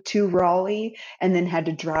flew to Raleigh and then had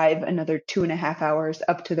to drive another 2.5 hours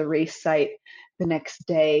up to the race site the next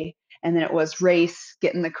day. And then it was race,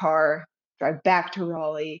 get in the car, drive back to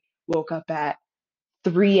Raleigh, woke up at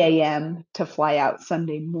 3 a.m. to fly out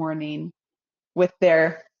Sunday morning with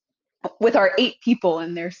our 8 people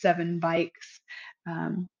and their 7 bikes.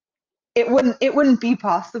 It wouldn't be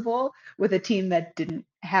possible with a team that didn't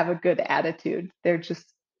have a good attitude. They're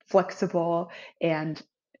just flexible and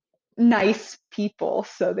nice people,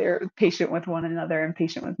 so they're patient with one another and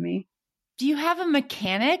patient with me. Do you have a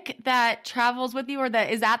mechanic that travels with you, or that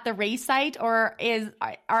is at the race site, or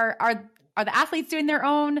are the athletes doing their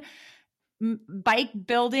own bike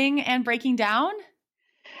building and breaking down?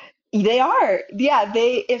 They are. Yeah,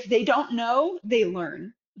 if they don't know, they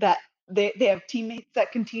learn. That they have teammates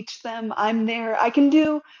that can teach them. I'm there. I can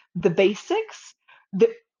do the basics.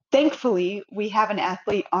 Thankfully, we have an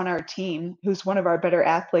athlete on our team who's one of our better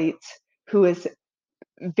athletes who is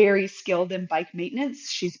very skilled in bike maintenance.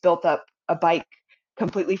 She's built up a bike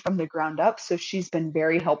completely from the ground up, so she's been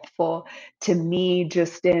very helpful to me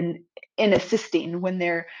just in assisting when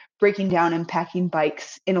they're breaking down and packing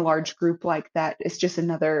bikes in a large group like that. It's just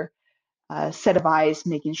another set of eyes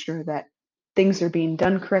making sure that things are being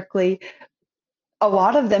done correctly. A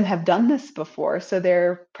lot of them have done this before, so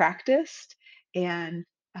they're practiced, and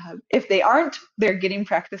if they aren't, they're getting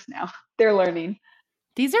practice now. They're learning.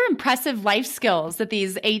 These are impressive life skills that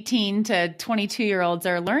these 18 to 22-year-olds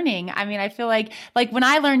are learning. I mean, I feel like when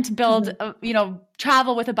I learned to build,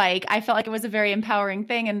 travel with a bike, I felt like it was a very empowering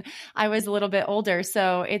thing, and I was a little bit older.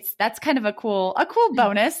 So that's kind of a cool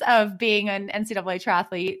bonus of being an NCAA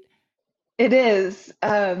triathlete. It is.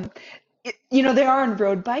 There are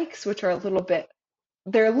road bikes, which are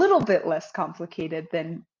they're a little bit less complicated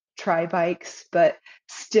than tri bikes, but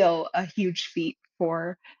still a huge feat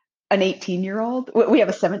for an 18-year-old. We have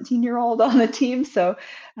a 17-year-old on the team, so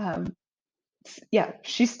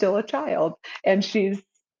she's still a child, and she's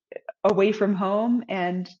away from home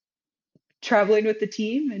and traveling with the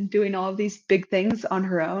team and doing all of these big things on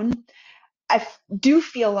her own. I do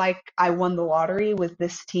feel like I won the lottery with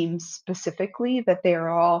this team specifically, that they are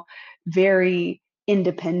all very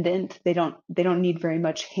independent. They don't need very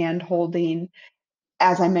much hand holding.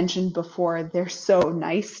 As I mentioned before, they're so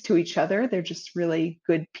nice to each other. They're just really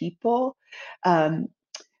good people.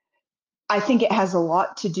 I think it has a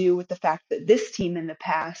lot to do with the fact that this team in the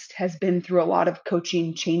past has been through a lot of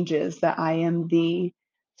coaching changes, that I am the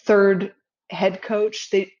 3rd head coach.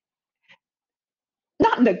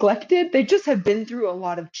 not neglected. They just have been through a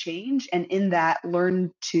lot of change, and in that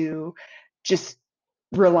learn to just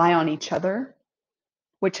rely on each other,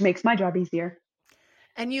 which makes my job easier.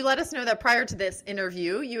 And you let us know that prior to this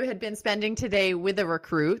interview, you had been spending today with a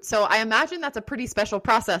recruit. So I imagine that's a pretty special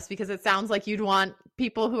process, because it sounds like you'd want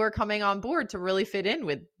people who are coming on board to really fit in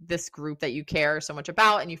with this group that you care so much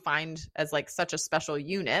about and you find as like such a special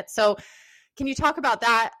unit. So can you talk about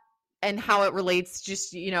that and how it relates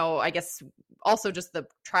just, I guess also just the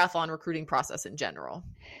triathlon recruiting process in general?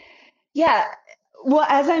 Yeah. Well,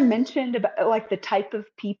 as I mentioned about like the type of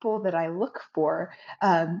people that I look for,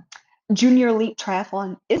 junior elite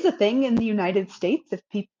triathlon is a thing in the United States.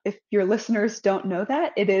 If your listeners don't know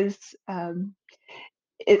that, it is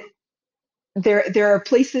there are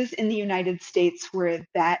places in the United States where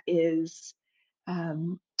that is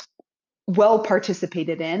well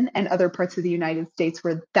participated in, and other parts of the United States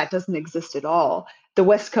where that doesn't exist at all. The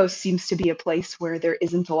West Coast seems to be a place where there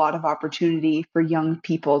isn't a lot of opportunity for young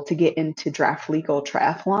people to get into draft legal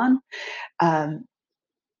triathlon.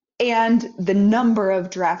 And the number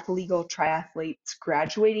of draft legal triathletes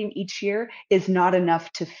graduating each year is not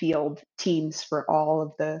enough to field teams for all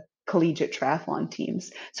of the collegiate triathlon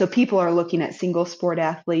teams. So people are looking at single sport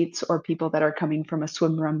athletes or people that are coming from a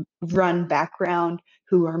swim run background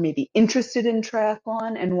who are maybe interested in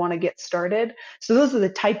triathlon and want to get started. So those are the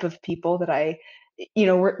type of people that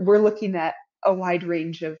we're looking at a wide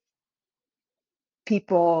range of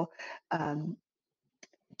people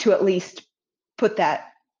to at least put that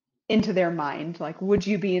into their mind, like, would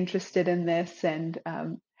you be interested in this, and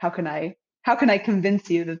how can I convince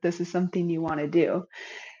you that this is something you want to do?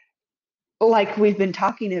 Like we've been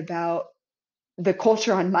talking about, the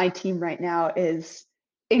culture on my team right now is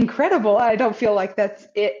incredible. I don't feel like that's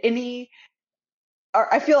I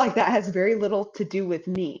feel like that has very little to do with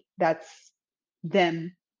me. That's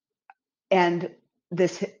them and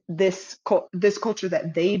this culture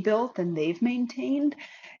that they built and they've maintained.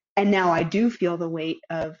 And now I do feel the weight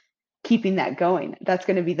of keeping that going. That's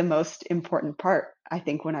going to be the most important part, I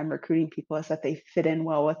think, when I'm recruiting people, is that they fit in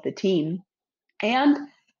well with the team. And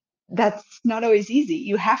that's not always easy.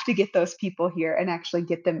 You have to get those people here and actually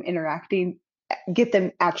get them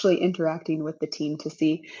actually interacting with the team to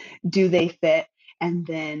see, do they fit? And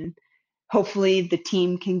then hopefully the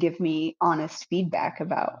team can give me honest feedback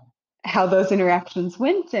about how those interactions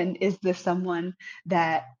went. And is this someone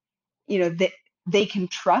that, they can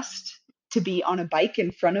trust to be on a bike in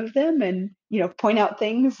front of them and, point out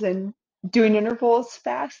things and doing intervals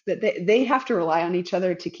fast, that they have to rely on each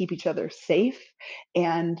other to keep each other safe.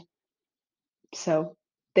 And so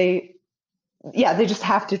they just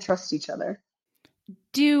have to trust each other.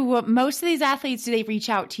 Do most of these athletes, do they reach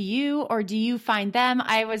out to you or do you find them?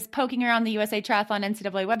 I was poking around the USA Triathlon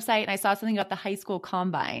NCAA website and I saw something about the high school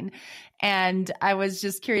combine. And I was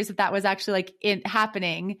just curious if that was actually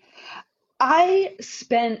happening. I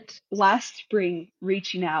spent last spring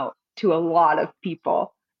reaching out to a lot of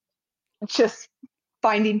people, just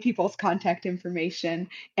finding people's contact information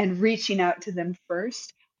and reaching out to them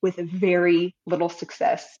first with very little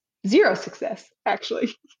success. Zero success,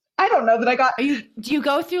 actually. I don't know that I got. Do you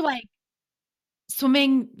go through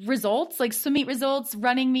swimming results, swim meet results,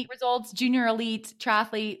 running meet results, junior elite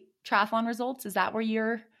triathlon results? Is that where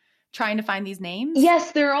you're trying to find these names?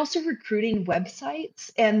 Yes, there are also recruiting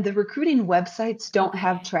websites, and the recruiting websites don't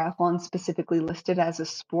have triathlon specifically listed as a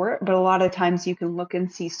sport, but a lot of times you can look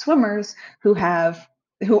and see swimmers who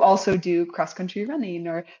also do cross-country running,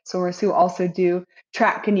 or swimmers who also do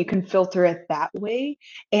track, and you can filter it that way.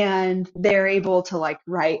 And they're able to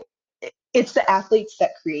write. It's the athletes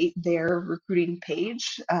that create their recruiting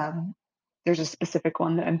page. There's a specific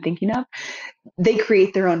one that I'm thinking of. They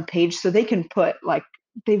create their own page, so they can put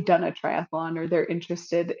they've done a triathlon or they're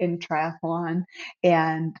interested in triathlon.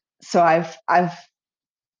 And so I've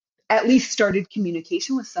at least started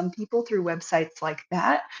communication with some people through websites like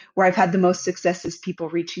that. Where I've had the most success is people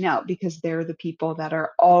reaching out, because they're the people that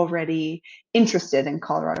are already interested in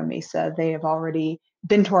Colorado Mesa. They have already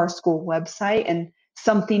been to our school website and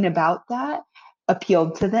something about that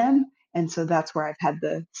appealed to them. And so that's where I've had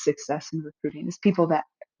the success in recruiting, is people that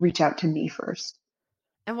reach out to me first.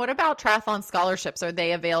 And what about triathlon scholarships? Are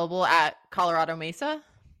they available at Colorado Mesa?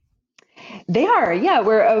 They are, yeah.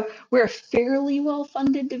 We're a fairly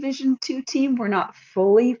well-funded Division II team. We're not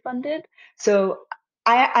fully funded. So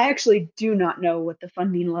I actually do not know what the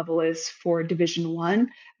funding level is for Division I,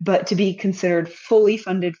 but to be considered fully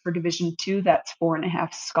funded for Division II, that's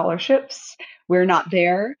 4.5 scholarships. We're not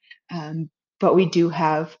there, but we do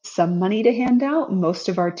have some money to hand out. Most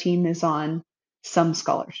of our team is on some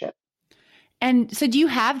scholarship. And so do you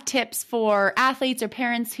have tips for athletes or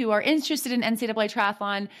parents who are interested in NCAA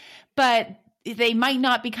triathlon, but they might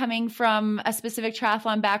not be coming from a specific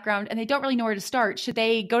triathlon background and they don't really know where to start? Should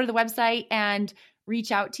they go to the website and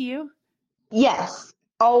reach out to you? Yes,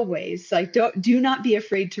 always. Like, do not be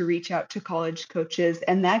afraid to reach out to college coaches,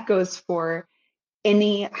 and that goes for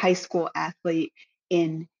any high school athlete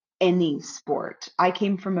in any sport. I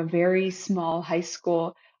came from a very small high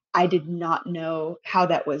school. I did not know how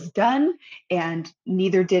that was done, and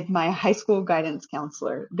neither did my high school guidance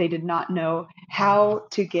counselor. They did not know how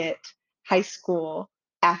to get high school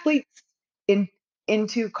athletes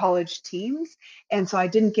into college teams. And so I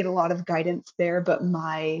didn't get a lot of guidance there, but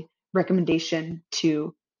my recommendation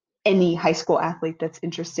to any high school athlete that's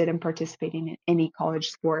interested in participating in any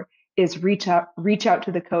college sport is reach out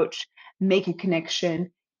to the coach, make a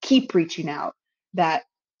connection, keep reaching out. That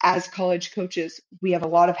as college coaches, we have a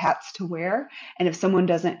lot of hats to wear. And if someone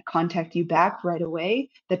doesn't contact you back right away,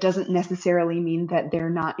 that doesn't necessarily mean that they're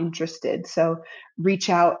not interested. So reach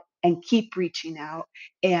out and keep reaching out.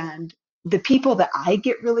 And the people that I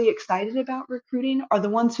get really excited about recruiting are the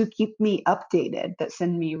ones who keep me updated, that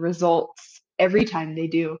send me results every time they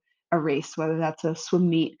do a race, whether that's a swim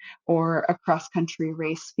meet or a cross country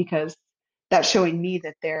race, because that's showing me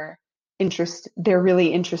that they're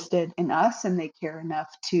really interested in us and they care enough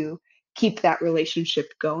to keep that relationship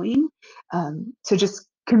going. So just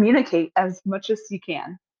communicate as much as you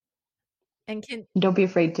can. And don't be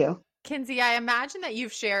afraid to. Kinsey, I imagine that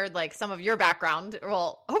you've shared like some of your background,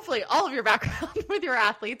 well, hopefully all of your background with your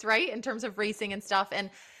athletes, right? In terms of racing and stuff. And,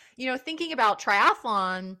 thinking about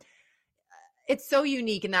triathlon, it's so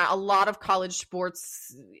unique in that a lot of college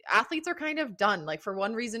sports athletes are kind of done, like for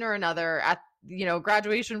one reason or another at,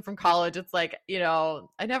 graduation from college. It's like,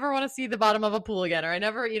 I never want to see the bottom of a pool again, or I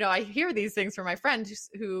never, I hear these things from my friends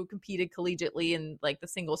who competed collegiately in like the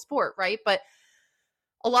single sport, right? But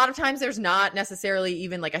a lot of times there's not necessarily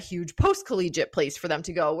even like a huge post-collegiate place for them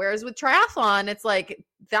to go. Whereas with triathlon, it's like,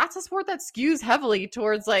 that's a sport that skews heavily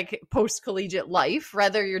towards like post-collegiate life,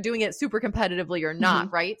 whether you're doing it super competitively or not.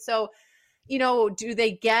 Mm-hmm. Right. So, do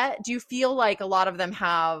you feel like a lot of them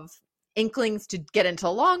have inklings to get into a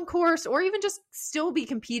long course or even just still be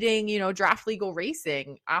competing, draft legal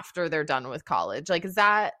racing after they're done with college? Like, is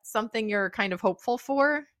that something you're kind of hopeful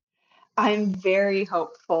for? I'm very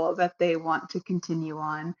hopeful that they want to continue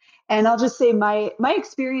on. And I'll just say my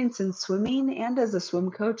experience in swimming and as a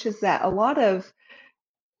swim coach is that a lot of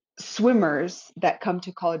swimmers that come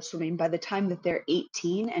to college swimming, by the time that they're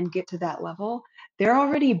 18 and get to that level, they're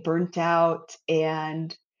already burnt out,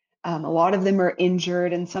 and a lot of them are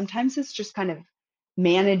injured. And sometimes it's just kind of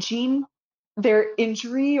managing their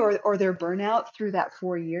injury or their burnout through that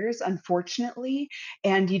 4 years, unfortunately.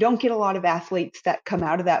 And you don't get a lot of athletes that come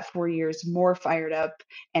out of that 4 years more fired up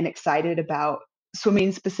and excited about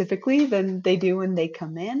swimming specifically than they do when they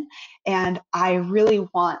come in. And I really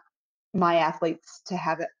want my athletes to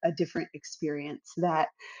have a different experience, that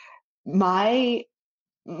my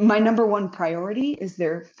number one priority is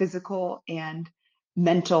their physical and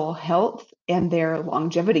mental health and their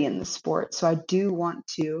longevity in the sport. So I do want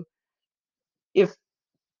to,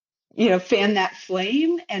 fan that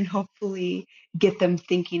flame and hopefully get them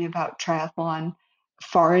thinking about triathlon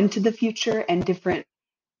far into the future and different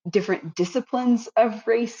disciplines of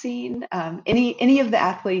racing. Any of the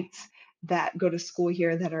athletes that go to school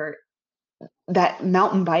here that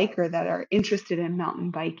mountain bike or that are interested in mountain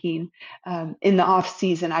biking, in the off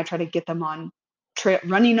season, I try to get them on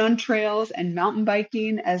running on trails and mountain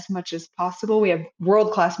biking as much as possible. We have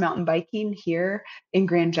world-class mountain biking here in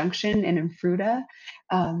Grand Junction and in Fruita.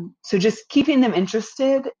 So just keeping them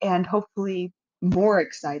interested and hopefully more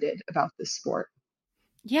excited about this sport.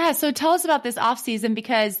 Yeah. So tell us about this off season,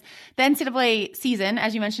 because the NCAA season,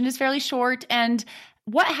 as you mentioned, is fairly short. And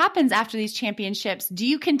what happens after these championships? Do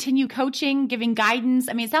you continue coaching, giving guidance?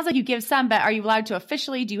 I mean, it sounds like you give some, but are you allowed to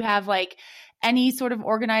officially? Do you have like any sort of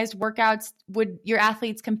organized workouts? Would your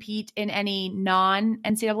athletes compete in any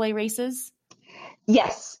non-NCAA races?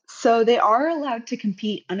 Yes. So they are allowed to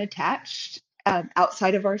compete unattached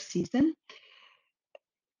outside of our season.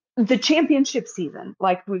 The championship season,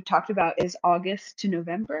 like we've talked about, is August to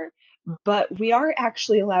November, but we are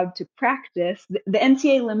actually allowed to practice. The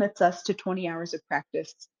NCAA limits us to 20 hours of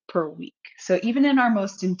practice per week. So even in our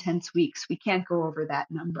most intense weeks, we can't go over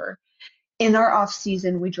that number. In our off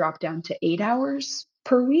season, we drop down to 8 hours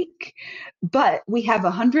per week, but we have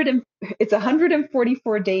it's a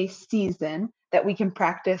 144-day season that we can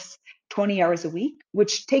practice 20 hours a week,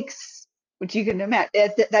 which you can imagine,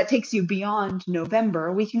 that takes you beyond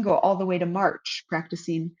November. We can go all the way to March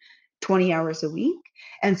practicing 20 hours a week.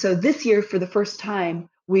 And so this year, for the first time,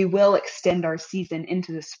 we will extend our season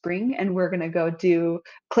into the spring, and we're going to go do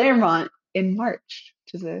Claremont in March,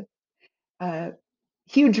 which is a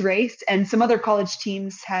huge race. And some other college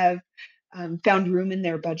teams have found room in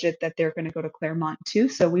their budget that they're going to go to Claremont too.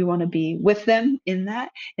 So we want to be with them in that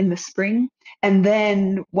in the spring. And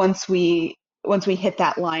then once we hit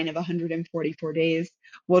that line of 144 days,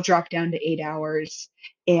 we'll drop down to 8 hours.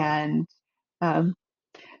 And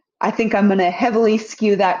I think I'm going to heavily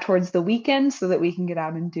skew that towards the weekend so that we can get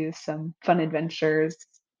out and do some fun adventures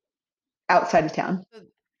outside of town.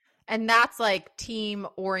 And that's like team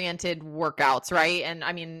oriented workouts, right? And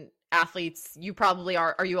I mean, athletes, you probably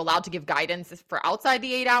are you allowed to give guidance for outside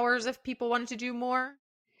the 8 hours if people wanted to do more?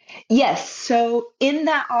 Yes. So in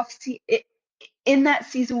that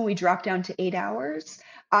season when we drop down to 8 hours,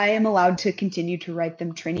 I am allowed to continue to write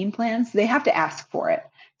them training plans. They have to ask for it.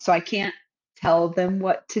 So I can't tell them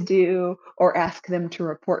what to do or ask them to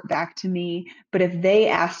report back to me. But if they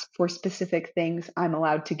ask for specific things, I'm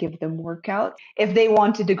allowed to give them workout. If they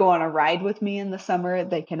wanted to go on a ride with me in the summer,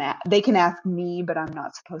 they can ask me, but I'm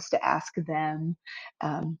not supposed to ask them.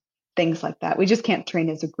 Things like that. We just can't train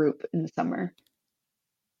as a group in the summer.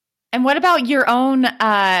 And what about your own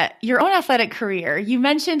athletic career? You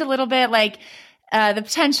mentioned a little bit like the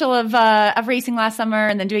potential of racing last summer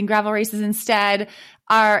and then doing gravel races instead.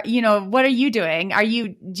 What are you doing?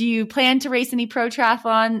 Do you plan to race any pro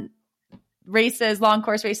triathlon races, long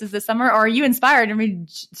course races this summer, or are you inspired and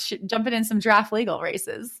jumping in some draft legal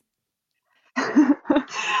races?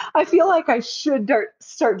 I feel like I should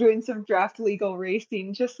start doing some draft legal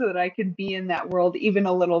racing just so that I could be in that world even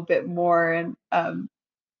a little bit more and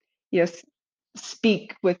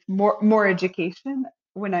speak with more education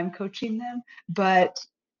when I'm coaching them, but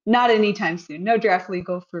not anytime soon. No draft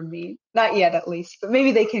legal for me, not yet at least, but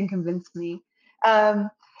maybe they can convince me. And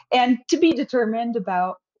to be determined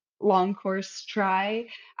about long course tri.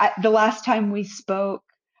 The last time we spoke,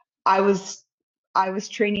 I was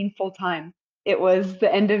training full time. It was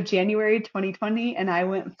the end of January 2020, and I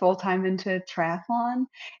went full time into triathlon.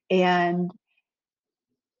 And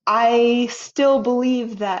I still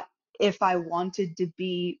believe that if I wanted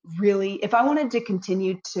to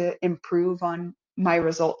continue to improve on my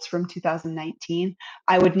results from 2019,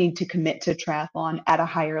 I would need to commit to triathlon at a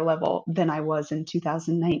higher level than I was in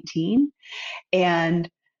 2019. And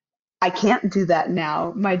I can't do that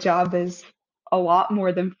now. My job is a lot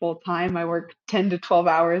more than full time. I work 10 to 12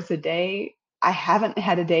 hours a day. I haven't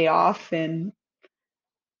had a day off in,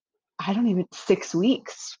 6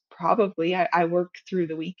 weeks, probably. I work through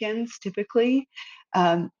the weekends typically.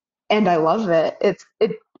 And I love it.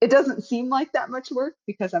 It doesn't seem like that much work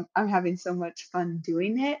because I'm having so much fun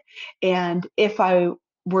doing it. And if I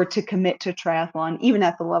were to commit to triathlon, even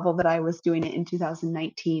at the level that I was doing it in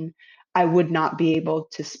 2019, I would not be able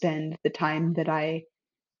to spend the time that I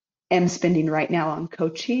am spending right now on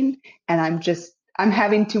coaching. And I'm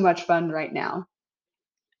having too much fun right now.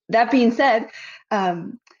 That being said,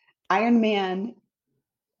 Ironman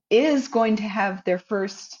is going to have their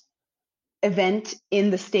first event in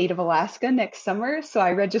the state of Alaska next summer. So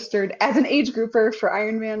I registered as an age grouper for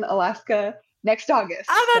Ironman Alaska next August.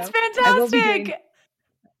 Oh, that's fantastic.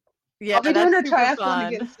 I'll be doing a triathlon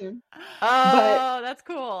again soon. Oh, that's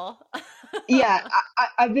cool. Yeah,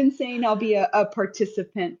 I've been saying I'll be a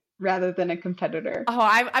participant rather than a competitor. Oh,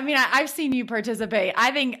 I've seen you participate.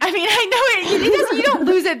 I know it. You don't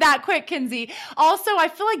lose it that quick, Kinsey. Also, I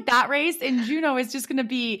feel like that race in Juneau is just going to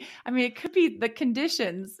be. It could be the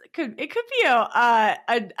conditions. It could be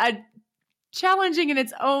a challenging in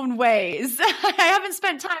its own ways. I haven't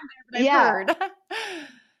spent time there, but I've heard.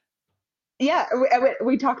 Yeah,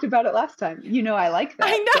 we talked about it last time. I like that.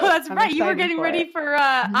 I know, that's right. You were getting ready for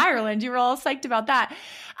Ireland. You were all psyched about that.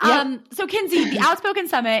 Yeah. So Kinsey, the Outspoken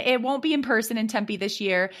Summit, it won't be in person in Tempe this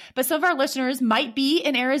year, but some of our listeners might be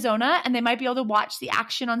in Arizona and they might be able to watch the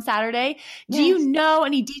action on Saturday. Yes. Do you know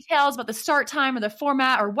any details about the start time or the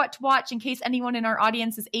format or what to watch in case anyone in our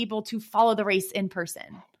audience is able to follow the race in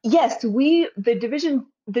person? Yes, the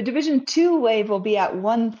Division 2 wave will be at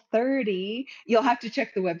 1:30. You'll have to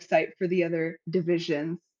check the website for the other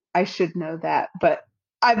divisions. I should know that, but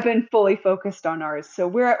I've been fully focused on ours. So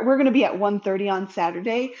we're going to be at 1:30 on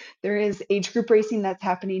Saturday. There is age group racing that's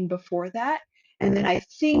happening before that. And then I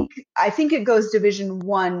think it goes Division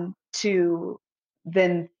 1, 2,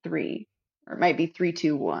 then 3, or it might be 3,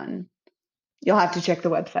 2, 1. You'll have to check the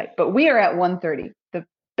website, but we are at 1:30. The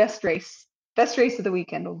best race of the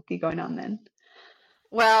weekend will be going on then.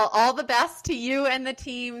 Well, all the best to you and the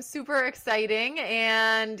team. Super exciting.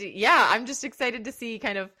 And yeah, I'm just excited to see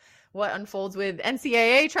kind of what unfolds with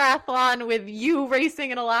NCAA triathlon, with you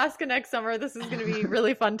racing in Alaska next summer. This is going to be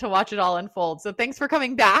really fun to watch it all unfold. So thanks for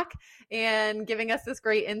coming back and giving us this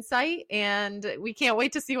great insight. And we can't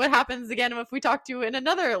wait to see what happens again if we talk to you in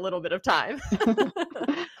another little bit of time.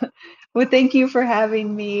 Well, thank you for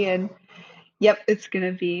having me. And yep, it's going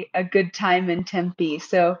to be a good time in Tempe.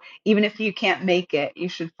 So even if you can't make it, you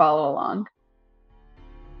should follow along.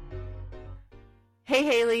 Hey,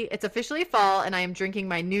 Haley, it's officially fall and I am drinking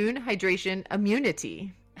my Nuun Hydration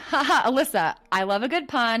Immunity. Haha, Alyssa, I love a good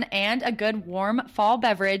pun and a good warm fall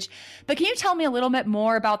beverage. But can you tell me a little bit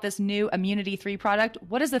more about this new Immunity 3 product?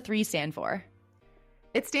 What does the 3 stand for?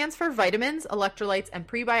 It stands for vitamins, electrolytes, and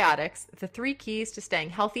prebiotics, the 3 keys to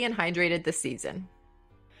staying healthy and hydrated this season.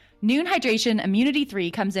 Nuun Hydration Immunity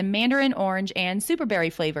 3 comes in mandarin orange and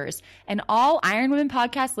superberry flavors, and all Iron Women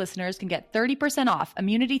podcast listeners can get 30% off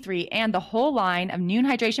Immunity 3 and the whole line of Nuun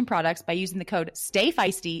Hydration products by using the code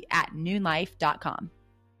STAYFEISTY at nuunlife.com.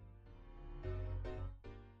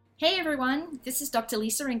 Hey everyone, this is Dr.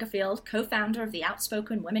 Lisa Ingerfield, co-founder of the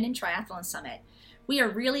Outspoken Women in Triathlon Summit. We are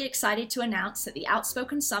really excited to announce that the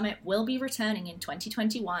Outspoken Summit will be returning in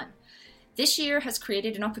 2021. This year has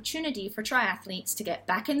created an opportunity for triathletes to get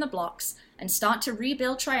back in the blocks and start to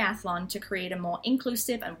rebuild triathlon to create a more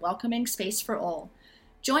inclusive and welcoming space for all.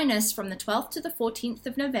 Join us from the 12th to the 14th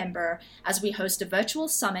of November as we host a virtual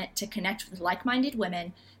summit to connect with like-minded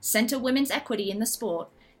women, center women's equity in the sport,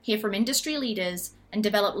 hear from industry leaders, and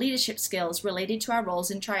develop leadership skills related to our roles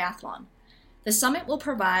in triathlon. The summit will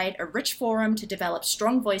provide a rich forum to develop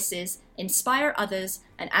strong voices, inspire others,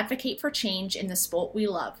 and advocate for change in the sport we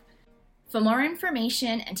love. For more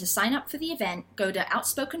information and to sign up for the event, go to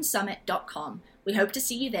outspokensummit.com. We hope to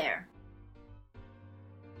see you there.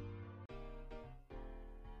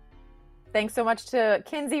 Thanks so much to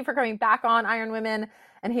Kinsey for coming back on Iron Women.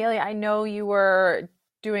 And Haley, I know you were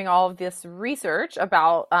doing all of this research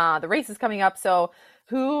about the races coming up. So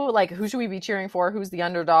who should we be cheering for? Who's the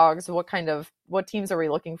underdogs? What teams are we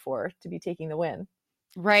looking for to be taking the win?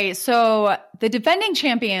 Right. So the defending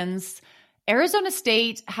champions, Arizona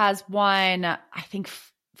State, has won, I think,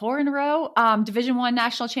 4 in a row, Division I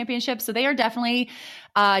national championships. So they are definitely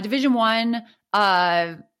Division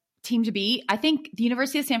I team to beat. I think the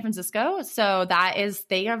University of San Francisco. So that is,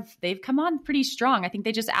 they've come on pretty strong. I think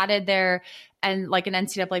they just added an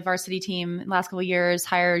NCAA varsity team in the last couple of years,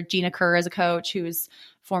 hired Gina Kerr as a coach, who's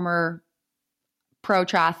former pro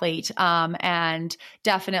triathlete, and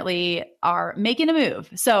definitely are making a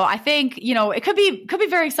move. So I think, it could be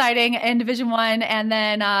very exciting in Division I. And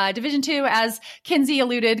then Division II, as Kinsey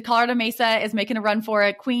alluded, Colorado Mesa is making a run for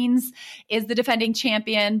it. Queens is the defending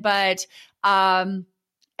champion. But as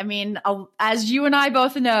you and I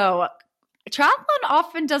both know, triathlon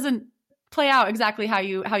often doesn't play out exactly how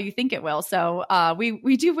you think it will. So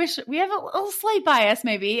we do wish we have a little slight bias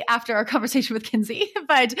maybe after our conversation with Kinsey,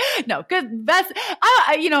 but no, good. Best.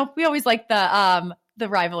 We always like the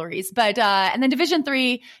rivalries, but and then Division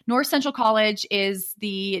III, North Central College they're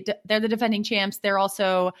the defending champs. They're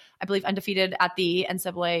also, I believe, undefeated at the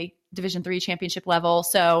NCAA Division III championship level.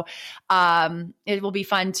 So it will be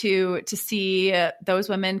fun to see those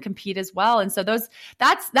women compete as well. And so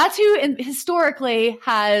that's who historically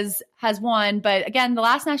has won. But again, the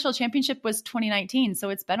last national championship was 2019. So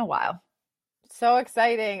it's been a while. So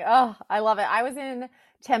exciting. Oh, I love it. I was in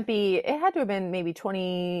Tempe. It had to have been maybe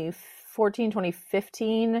 2014,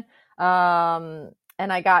 2015. And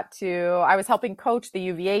I was helping coach the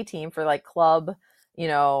UVA team for club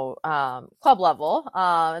level.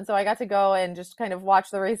 And so I got to go and just kind of watch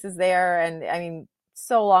the races there. And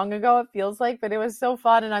so long ago it feels like, but it was so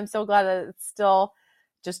fun. And I'm so glad that it's still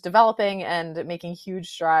just developing and making huge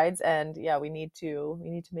strides. And yeah, we need to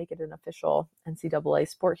make it an official NCAA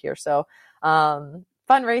sport here. So,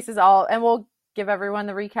 fun races and we'll give everyone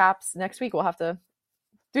the recaps next week. We'll have to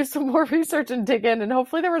do some more research and dig in, and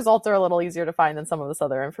hopefully the results are a little easier to find than some of this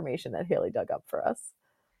other information that Haley dug up for us.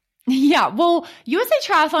 Yeah, well, USA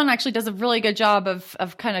Triathlon actually does a really good job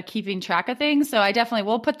of kind of keeping track of things. So I definitely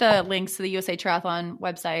will put the links to the USA Triathlon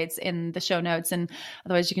websites in the show notes, and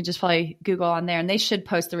otherwise you can just probably Google on there, and they should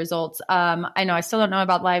post the results. I know I still don't know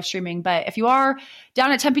about live streaming, but if you are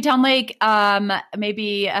down at Tempe Town Lake,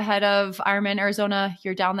 maybe ahead of Ironman Arizona,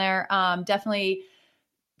 you're down there, definitely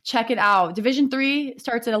check it out. Division III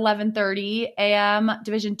starts at 11:30 a.m.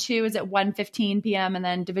 Division II is at 1:15 p.m. And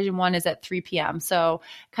then Division I is at 3 p.m. So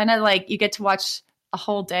kind of you get to watch a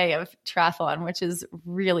whole day of triathlon, which is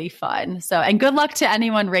really fun. So, and good luck to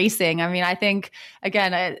anyone racing. I think,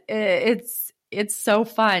 again, it's so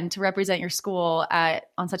fun to represent your school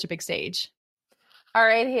on such a big stage. All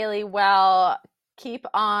right, Haley. Well, keep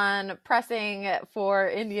on pressing for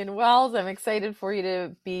Indian Wells. I'm excited for you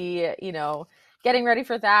to be, getting ready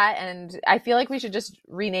for that. And I feel like we should just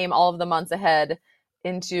rename all of the months ahead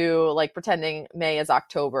into like pretending May is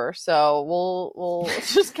October. So we'll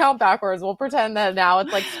just count backwards. We'll pretend that now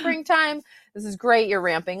it's like springtime. This is great. You're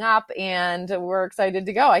ramping up and we're excited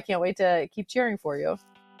to go. I can't wait to keep cheering for you.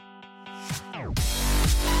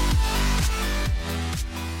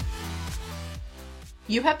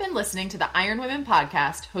 You have been listening to the Iron Women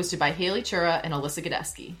podcast, hosted by Haley Chura and Alyssa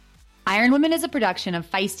Godesky. Iron Women is a production of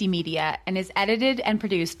Feisty Media and is edited and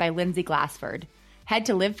produced by Lindsay Glassford. Head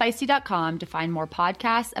to livefeisty.com to find more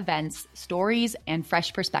podcasts, events, stories, and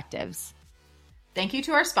fresh perspectives. Thank you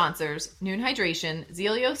to our sponsors, Noon Hydration,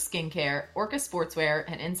 Zelio Skincare, Orca Sportswear,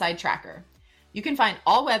 and Inside Tracker. You can find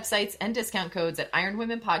all websites and discount codes at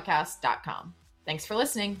ironwomenpodcast.com. Thanks for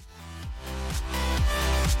listening.